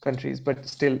countries, but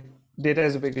still data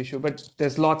is a big issue. But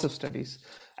there's lots of studies,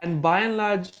 and by and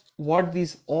large, what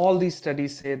all these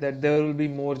studies say that there will be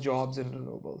more jobs in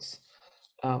renewables,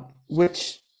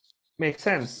 which makes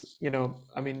sense.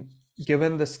 I mean,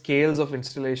 given the scales of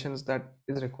installations that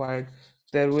is required,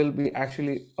 there will be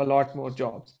actually a lot more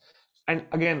jobs. And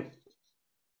again,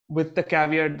 with the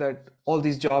caveat that all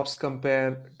these jobs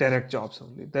compare direct jobs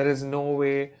only. There is no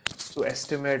way to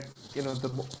estimate, the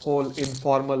whole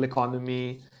informal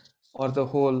economy or the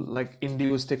whole like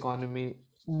induced economy.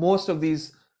 Most of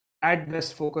these at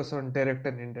best focus on direct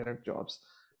and indirect jobs.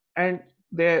 And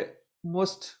there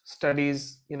most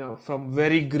studies, from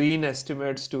very green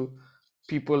estimates to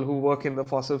people who work in the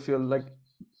fossil fuel, like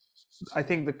I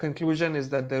think the conclusion is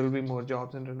that there will be more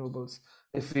jobs in renewables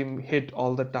if we hit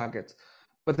all the targets.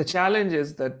 But the challenge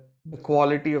is that the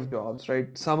quality of jobs,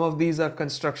 right? Some of these are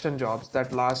construction jobs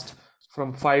that last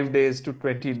from 5 days to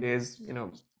 20 days,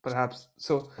 perhaps.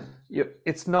 So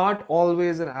it's not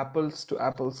always an apples to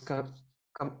apples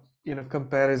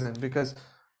comparison, because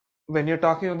when you're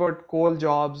talking about coal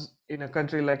jobs in a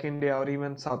country like India or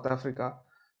even South Africa,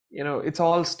 it's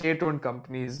all state-owned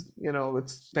companies,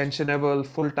 it's pensionable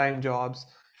full-time jobs.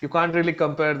 You can't really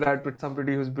compare that with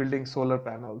somebody who's building solar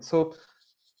panels. So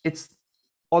it's,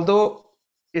 although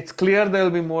it's clear there'll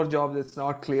be more jobs, it's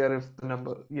not clear if the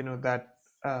number,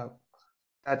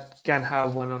 that can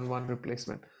have one-on-one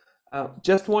replacement.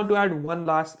 Just want to add one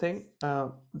last thing.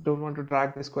 Don't want to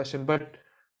drag this question, but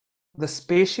the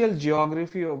spatial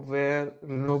geography of where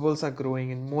renewables are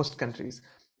growing in most countries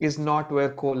is not where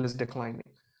coal is declining.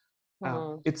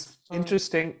 It's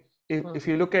interesting if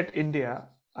you look at India,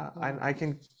 and I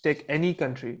can take any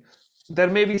country. There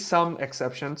may be some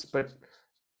exceptions, but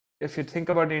if you think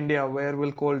about India, where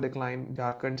will coal decline?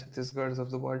 Jharkhand, Chhattisgarh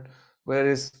of the world. Where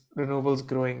is renewables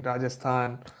growing?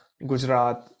 Rajasthan,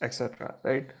 Gujarat, etc.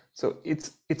 Right? So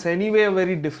it's anyway a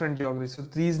very different geography. So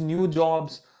these new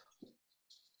jobs,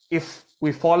 if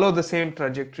we follow the same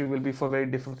trajectory, will be for very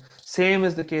different. Same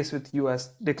is the case with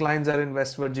US. Declines are in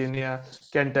West Virginia,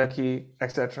 Kentucky,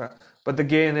 etc. But the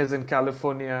gain is in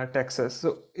California, Texas.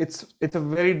 So it's a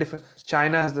very different.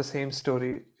 China has the same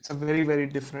story. It's a very, very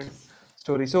different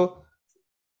story. So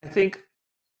I think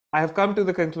I have come to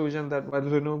the conclusion that while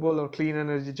renewable or clean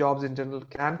energy jobs in general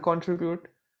can contribute,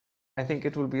 I think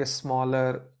it will be a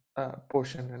smaller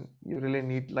portion, and you really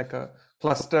need like a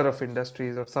cluster of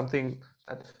industries or something.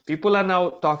 That people are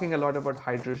now talking a lot about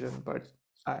hydrogen, but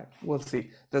we'll see.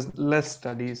 There's less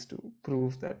studies to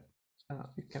prove that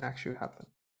it can actually happen.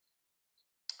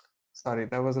 Sorry,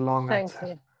 that was a long Thanks.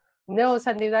 answer. No,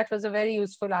 Sandeep, that was a very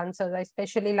useful answer. I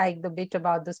especially like the bit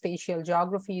about the spatial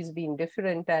geographies being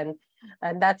different,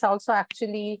 and that's also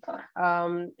actually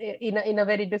in a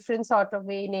very different sort of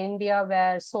way in India,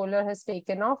 where solar has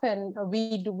taken off, and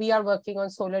we are working on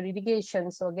solar irrigation.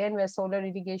 So again, where solar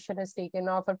irrigation has taken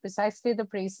off are precisely the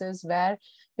places where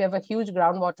we have a huge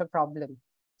groundwater problem.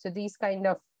 So these kind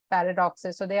of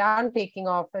paradoxes. So they aren't taking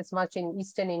off as much in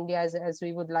Eastern India as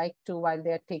we would like to, while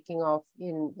they're taking off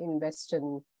in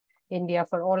Western India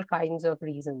for all kinds of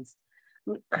reasons.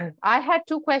 I had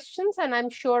two questions, and I'm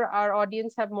sure our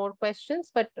audience have more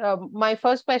questions. But my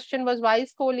first question was, why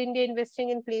is Coal India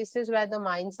investing in places where the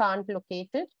mines aren't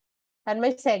located? And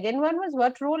my second one was,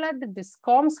 what role are the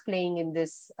discoms playing in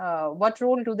this? What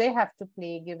role do they have to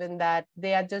play, given that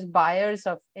they are just buyers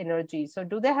of energy? So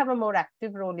do they have a more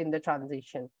active role in the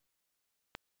transition?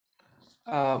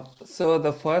 So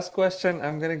the first question,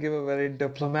 I'm going to give a very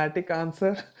diplomatic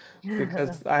answer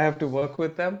because I have to work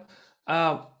with them.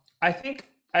 Um, I think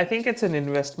it's an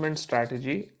investment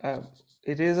strategy.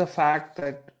 It is a fact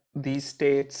that these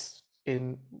states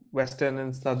in Western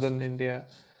and Southern India,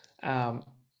 um,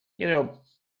 you know,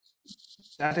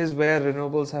 that is where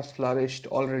renewables have flourished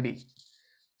already.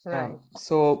 Right.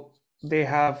 So they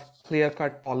have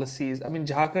clear-cut policies. I mean,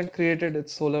 Jharkhand created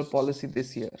its solar policy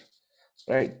this year,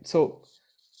 right? So,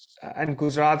 and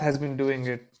Gujarat has been doing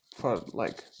it for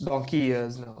like donkey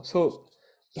years now. So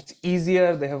it's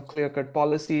easier. They have clear-cut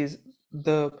policies.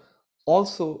 The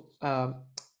also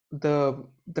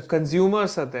the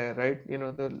consumers are there, right? You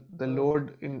know, the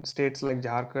load in states like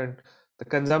Jharkhand, the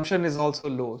consumption is also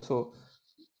low. So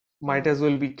might as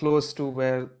well be close to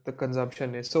where the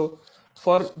consumption is. So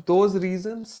for those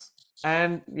reasons,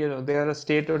 and you know, they are a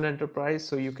state-owned enterprise,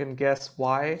 so you can guess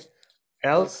why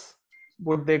else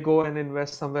would they go and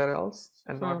invest somewhere else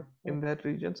and not in their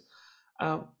regions.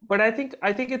 But I think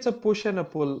it's a push and a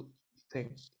pull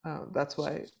thing. That's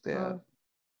why they are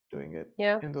doing it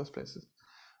Yeah. in those places.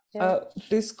 Yeah.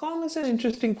 Discom is an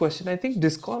interesting question. I think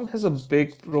Discom has a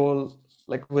big role.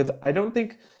 I don't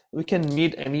think we can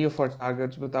meet any of our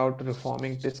targets without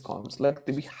reforming Discoms. Like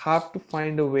we have to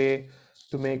find a way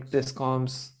to make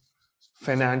Discoms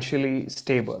financially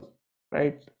stable,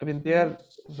 right? I mean, they are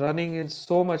running in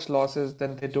so much losses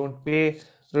that they don't pay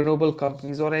renewable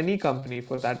companies or any company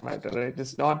for that matter, right?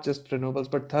 It's not just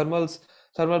renewables, but thermal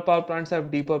power plants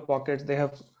have deeper pockets. They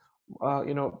have,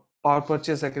 power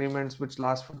purchase agreements which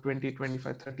last for 20,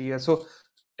 25, 30 years. So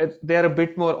they're a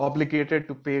bit more obligated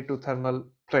to pay to thermal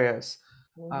players.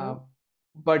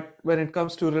 But when it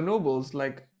comes to renewables,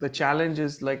 like the challenge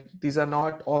is like these are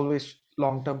not always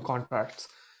long-term contracts.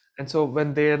 And so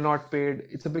when they are not paid,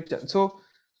 it's a big challenge. So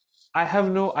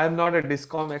I'm not a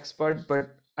Discom expert,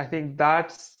 but I think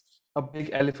that's a big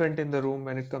elephant in the room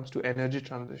when it comes to energy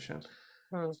transition.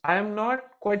 I'm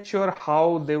not quite sure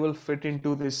how they will fit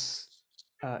into this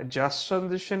just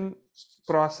transition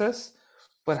process.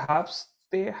 Perhaps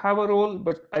they have a role,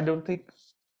 but I don't think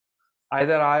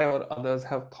either I or others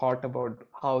have thought about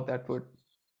how that would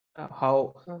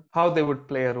how they would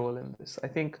play a role in this. I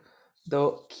think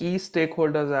the key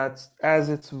stakeholders as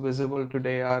it's visible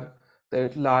today are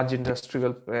the large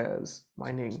industrial players,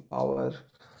 mining, power,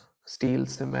 steel,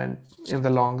 cement in the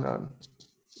long run,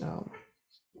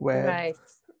 where Right.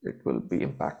 it will be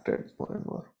impacted more and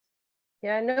more.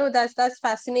 Yeah, no, that's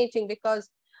fascinating because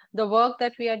the work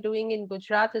that we are doing in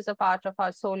Gujarat is a part of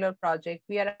our solar project.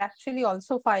 We are actually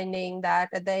also finding that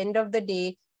at the end of the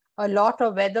day, a lot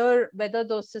of whether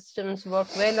those systems work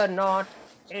well or not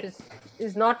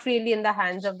is not really in the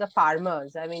hands of the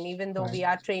farmers. I mean, even though we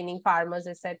are training farmers,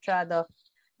 etc.,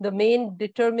 the main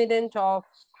determinant of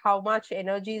how much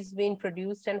energy is being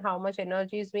produced and how much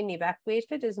energy is being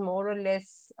evacuated is more or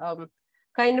less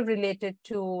kind of related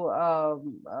to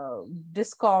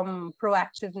Discom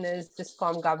proactiveness,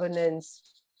 Discom governance,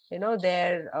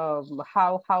 their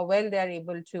how well they're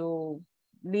able to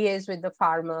liaise with the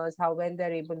farmers, how well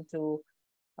they're able to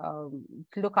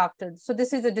look after. So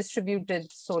this is a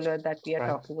distributed solar that we are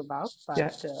talking about,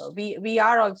 but we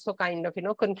are also kind of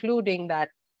concluding that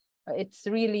it's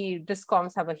really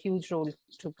Discoms have a huge role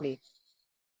to play.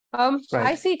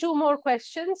 I see two more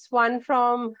questions, one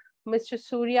from Mr.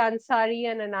 Surya Ansari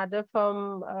and another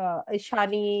from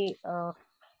Ishani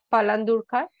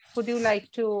Palandurkar. Would you like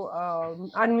to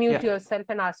unmute yourself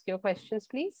and ask your questions,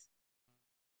 please?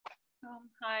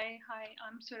 Hi,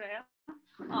 I'm Suraya.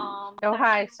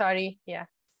 Hi, sorry. Yeah.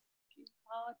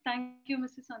 Thank you,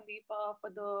 Mrs. Sandeep, for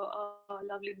the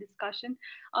lovely discussion.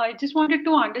 I just wanted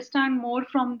to understand more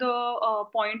from the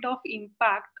point of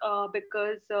impact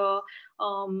because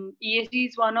ESG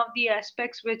is one of the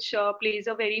aspects which plays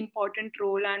a very important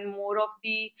role, and more of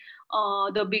the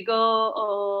bigger,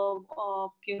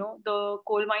 the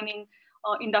coal mining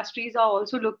industries are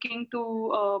also looking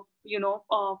to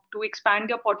to expand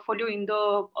their portfolio in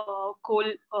the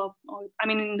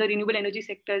in the renewable energy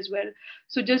sector as well.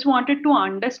 So just wanted to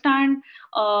understand,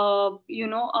 are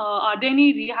there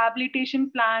any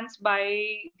rehabilitation plans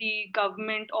by the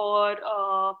government or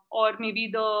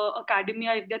maybe the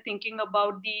academia if they're thinking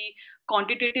about the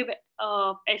quantitative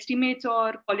estimates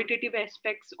or qualitative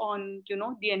aspects on,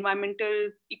 the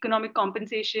environmental economic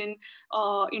compensation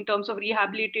in terms of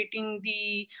rehabilitating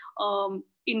the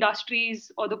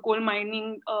industries or the coal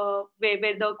mining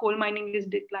where the coal mining is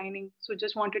declining. So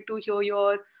just wanted to hear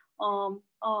your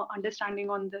understanding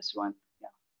on this one.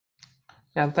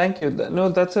 Yeah, thank you. No,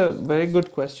 that's a very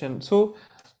good question. So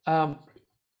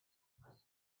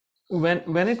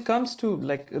when it comes to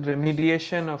like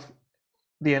remediation of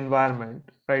the environment,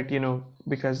 right,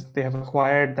 because they have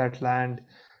acquired that land,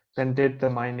 then did the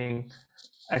mining,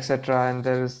 etc., and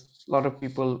there is a lot of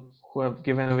people who have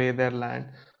given away their land.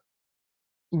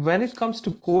 When it comes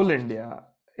to Coal India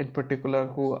in particular,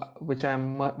 which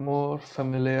I'm more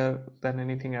familiar than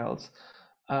anything else,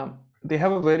 they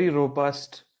have a very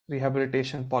robust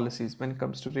rehabilitation policies when it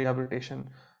comes to rehabilitation,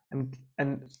 and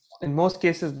in most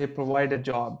cases they provide a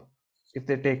job if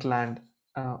they take land.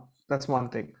 That's one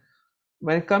thing.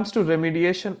 When it comes to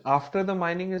remediation after the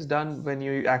mining is done, when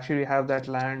you actually have that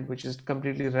land which is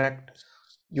completely wrecked,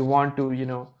 you want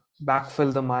to,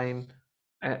 backfill the mine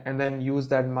and then use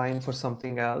that mine for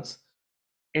something else.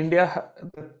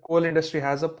 The coal industry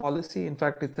has a policy. In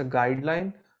fact, it's a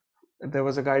guideline. There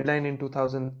was a guideline in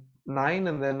 2009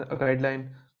 and then a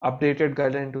updated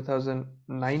guideline in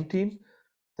 2019.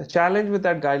 The challenge with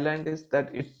that guideline is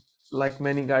that it, like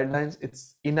many guidelines,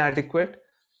 it's inadequate.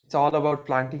 It's all about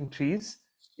planting trees.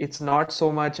 It's not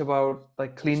so much about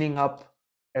like cleaning up,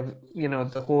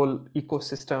 the whole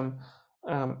ecosystem,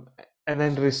 um, and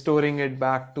then restoring it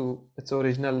back to its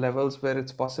original levels where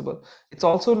it's possible. It's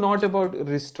also not about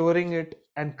restoring it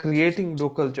and creating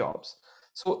local jobs.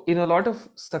 So in a lot of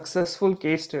successful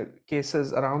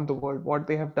cases around the world, what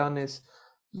they have done is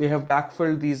they have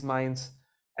backfilled these mines,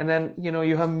 and then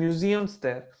you have museums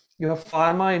there, you have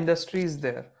pharma industries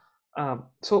there.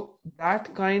 So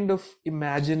that kind of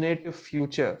imaginative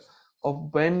future of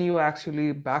when you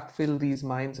actually backfill these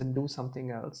mines and do something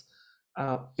else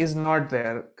is not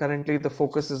there. Currently, the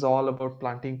focus is all about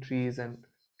planting trees and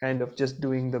kind of just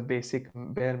doing the basic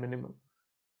bare minimum.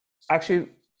 Actually,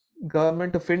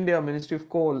 Government of India, Ministry of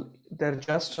Coal, their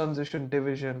Just Transition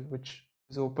Division, which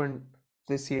is opened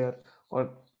this year or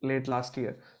late last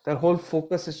year, their whole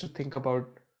focus is to think about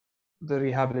the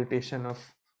rehabilitation of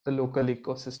the local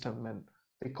ecosystem and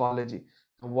the ecology.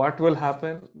 What will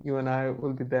happen, you and I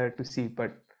will be there to see,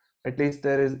 but at least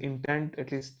there is intent,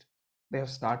 at least they have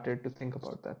started to think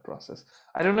about that process.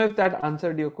 I don't know if that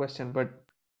answered your question, but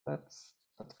that's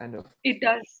kind of. It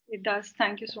does. It does.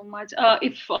 Thank you so much.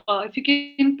 If you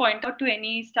can point out to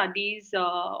any studies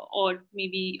or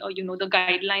maybe the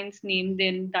guidelines named,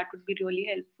 then that would be really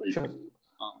helpful. Sure.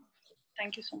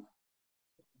 Thank you so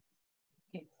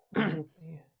much. Okay.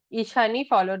 Ishani,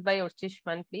 followed by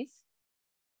Urchishman, please.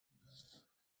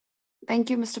 Thank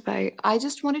you, Mr. Pai. I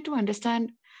just wanted to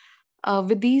understand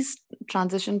with these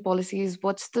transition policies,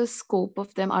 what's the scope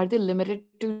of them? Are they limited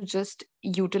to just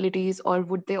utilities, or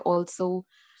would they also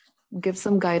give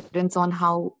some guidance on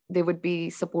how they would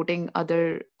be supporting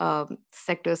other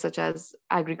sectors such as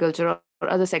agriculture or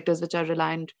other sectors which are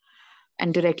reliant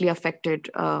and directly affected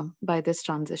by this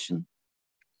transition?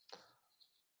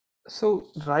 So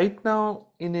right now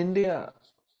in India,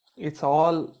 it's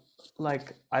all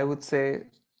like, I would say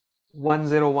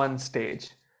 101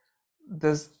 stage.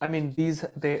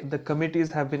 The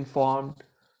committees have been formed.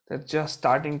 They're just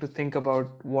starting to think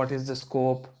about what is the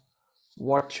scope,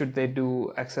 what should they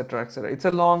do, etc., etc. It's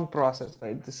a long process,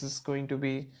 right? This is going to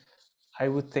be, I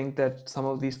would think that some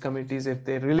of these committees, if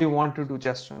they really want to do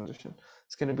just transition,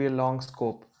 it's going to be a long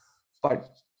scope. But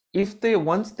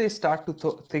once they start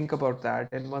to think about that,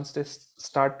 and once they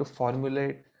start to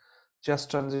formulate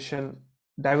just transition,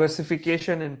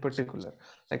 diversification in particular,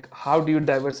 like how do you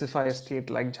diversify a state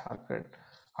like Jharkhand?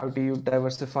 How do you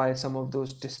diversify some of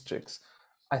those districts?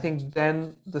 I think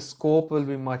then the scope will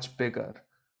be much bigger.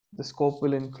 The scope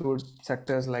will include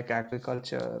sectors like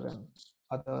agriculture and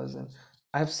others. And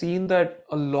I've seen that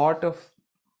a lot of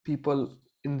people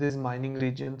in these mining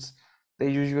regions, they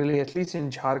usually, at least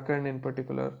in Jharkhand in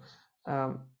particular,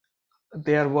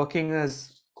 they are working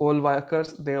as coal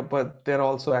workers, but they're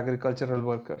also agricultural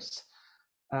workers.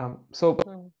 So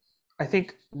I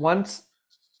think once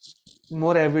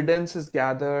more evidence is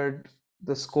gathered,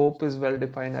 the scope is well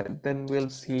defined, then we'll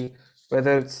see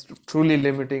whether it's truly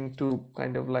limiting to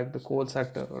kind of like the coal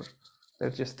sector, or they're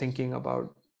just thinking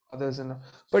about others.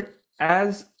 But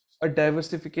as a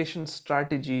diversification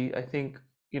strategy, I think,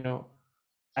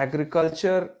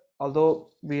 agriculture, although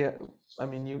you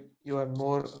are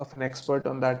more of an expert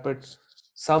on that, but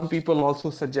some people also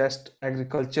suggest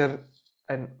agriculture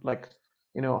and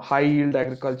high yield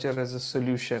agriculture as a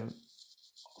solution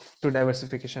to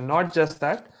diversification. Not just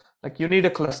that, like you need a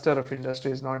cluster of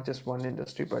industries, not just one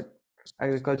industry, but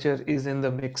agriculture is in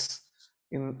the mix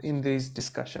in these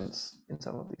discussions in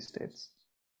some of these states.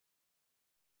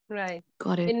 Right.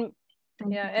 Got it.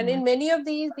 And in many of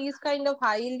these kind of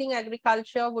high yielding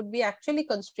agriculture would be actually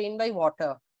constrained by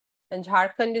water, and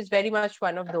Jharkhand is very much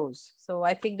one of those. So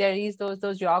I think there is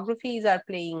those geographies are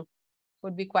playing.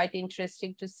 Would be quite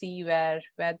interesting to see where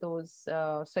those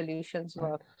solutions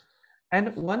work.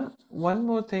 And one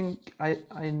more thing,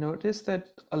 I noticed that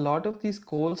a lot of these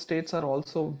coal states are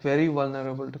also very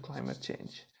vulnerable to climate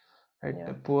change, right? Yeah.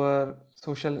 The poor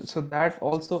social, so that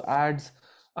also adds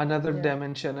another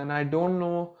dimension. And I don't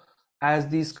know, as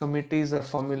these committees are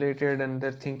formulated and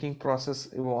their thinking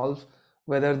process evolves,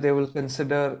 whether they will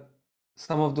consider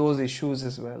some of those issues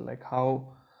as well, like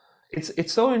how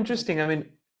it's so interesting. I mean,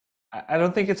 I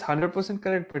don't think it's 100%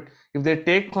 correct, but if they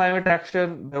take climate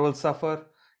action, they will suffer.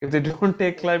 If they don't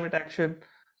take climate action,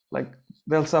 like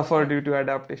they'll suffer due to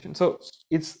adaptation. So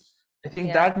I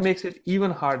think that makes it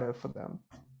even harder for them.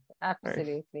 Right?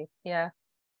 Absolutely. Yeah.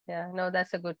 No,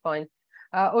 that's a good point.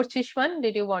 Urchishwan,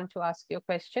 did you want to ask your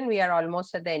question? We are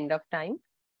almost at the end of time.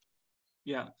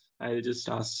 Yeah, I'll just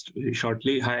ask very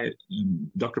shortly. Hi,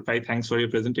 Dr. Pai, thanks for your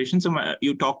presentation. So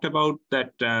you talked about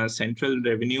that central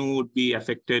revenue would be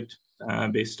affected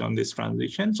based on this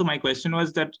transition. So my question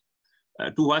was that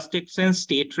to what extent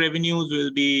state revenues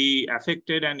will be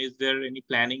affected, and is there any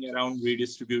planning around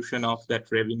redistribution of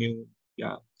that revenue?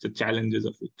 Yeah, the challenges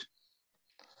of it.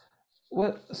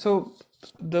 Well, so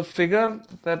the figure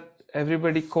that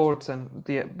everybody quotes and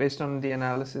based on the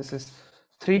analysis is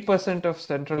 3% of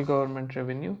central government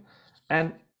revenue,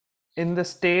 and in the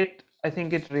state, I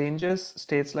think it ranges.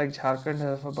 States like Jharkhand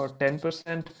have about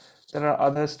 10%. There are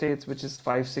other states which is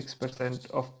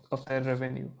 5-6% of their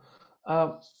revenue.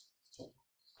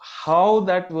 How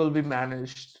that will be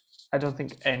managed, I don't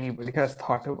think anybody has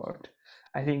thought about.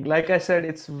 I think, like I said,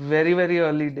 it's very, very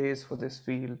early days for this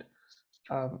field.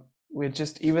 We're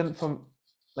just, even from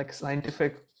like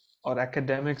scientific or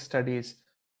academic studies,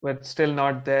 we're still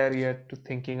not there yet to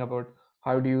thinking about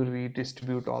how do you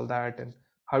redistribute all that and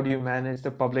how do you manage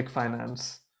the public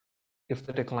finance if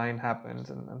the decline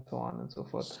happens, and so on and so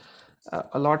forth.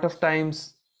 A lot of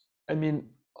times, I mean,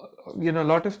 a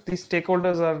lot of these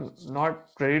stakeholders are not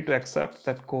ready to accept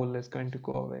that coal is going to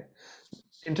go away.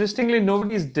 Interestingly,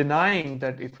 nobody is denying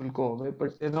that it will go away,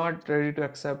 but they're not ready to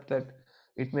accept that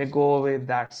it may go away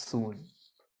that soon.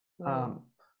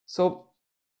 So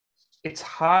it's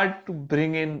hard to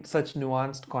bring in such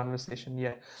nuanced conversation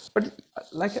yet. But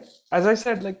like, as I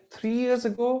said, like 3 years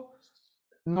ago,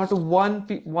 not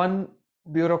one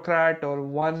bureaucrat or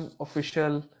one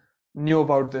official knew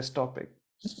about this topic.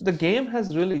 The game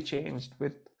has really changed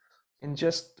in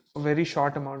just a very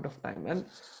short amount of time. And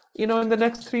in the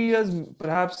next 3 years,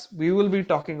 perhaps we will be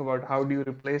talking about how do you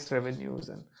replace revenues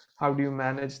and how do you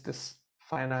manage this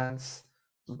finance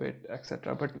bit,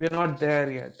 etc. But we're not there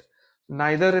yet,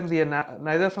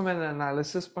 neither from an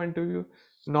analysis point of view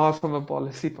nor from a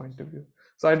policy point of view.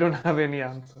 So I don't have any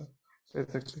answer,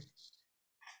 basically.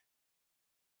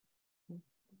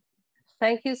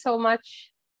 Thank you so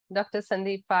much, Dr.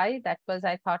 Sandeep Pai. That was,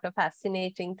 I thought, a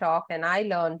fascinating talk, and I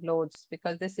learned loads,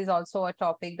 because this is also a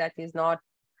topic that is not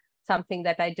something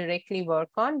that I directly work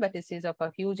on, but this is of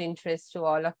a huge interest to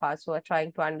all of us who are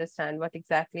trying to understand what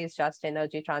exactly is just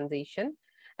energy transition.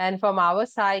 And from our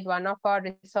side, one of our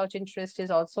research interests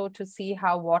is also to see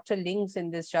how water links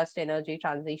in this just energy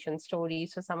transition story.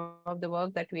 So some of the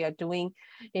work that we are doing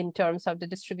in terms of the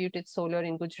distributed solar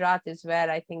in Gujarat is where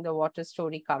I think the water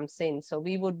story comes in. So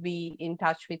we would be in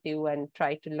touch with you and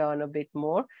try to learn a bit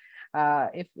more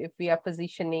if we are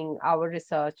positioning our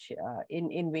research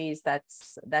in ways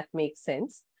that makes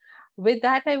sense. With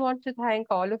that, I want to thank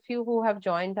all of you who have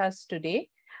joined us today.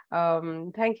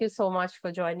 Thank you so much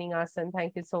for joining us, and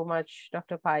thank you so much,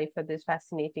 Dr. Pai, for this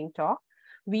fascinating talk.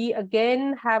 We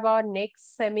again have our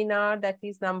next seminar, that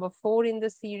is number 4 in the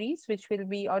series, which will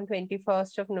be on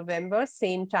 21st of November,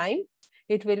 same time.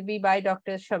 It will be by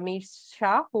Dr. Shamir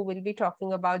Shah, who will be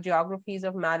talking about geographies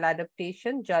of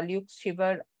maladaptation, Jalyuk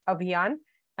Shivar Abhiyan,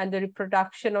 and the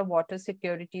reproduction of water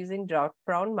securities in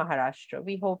drought-prone Maharashtra.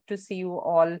 We hope to see you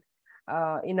all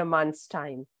in a month's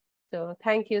time. So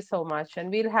thank you so much, and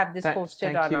we'll have this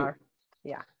posted on our.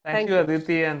 Yeah. Thank you,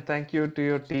 Aditi, and thank you to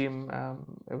your team.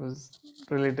 It was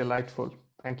really delightful.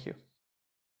 Thank you.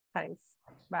 Thanks.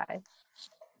 Bye.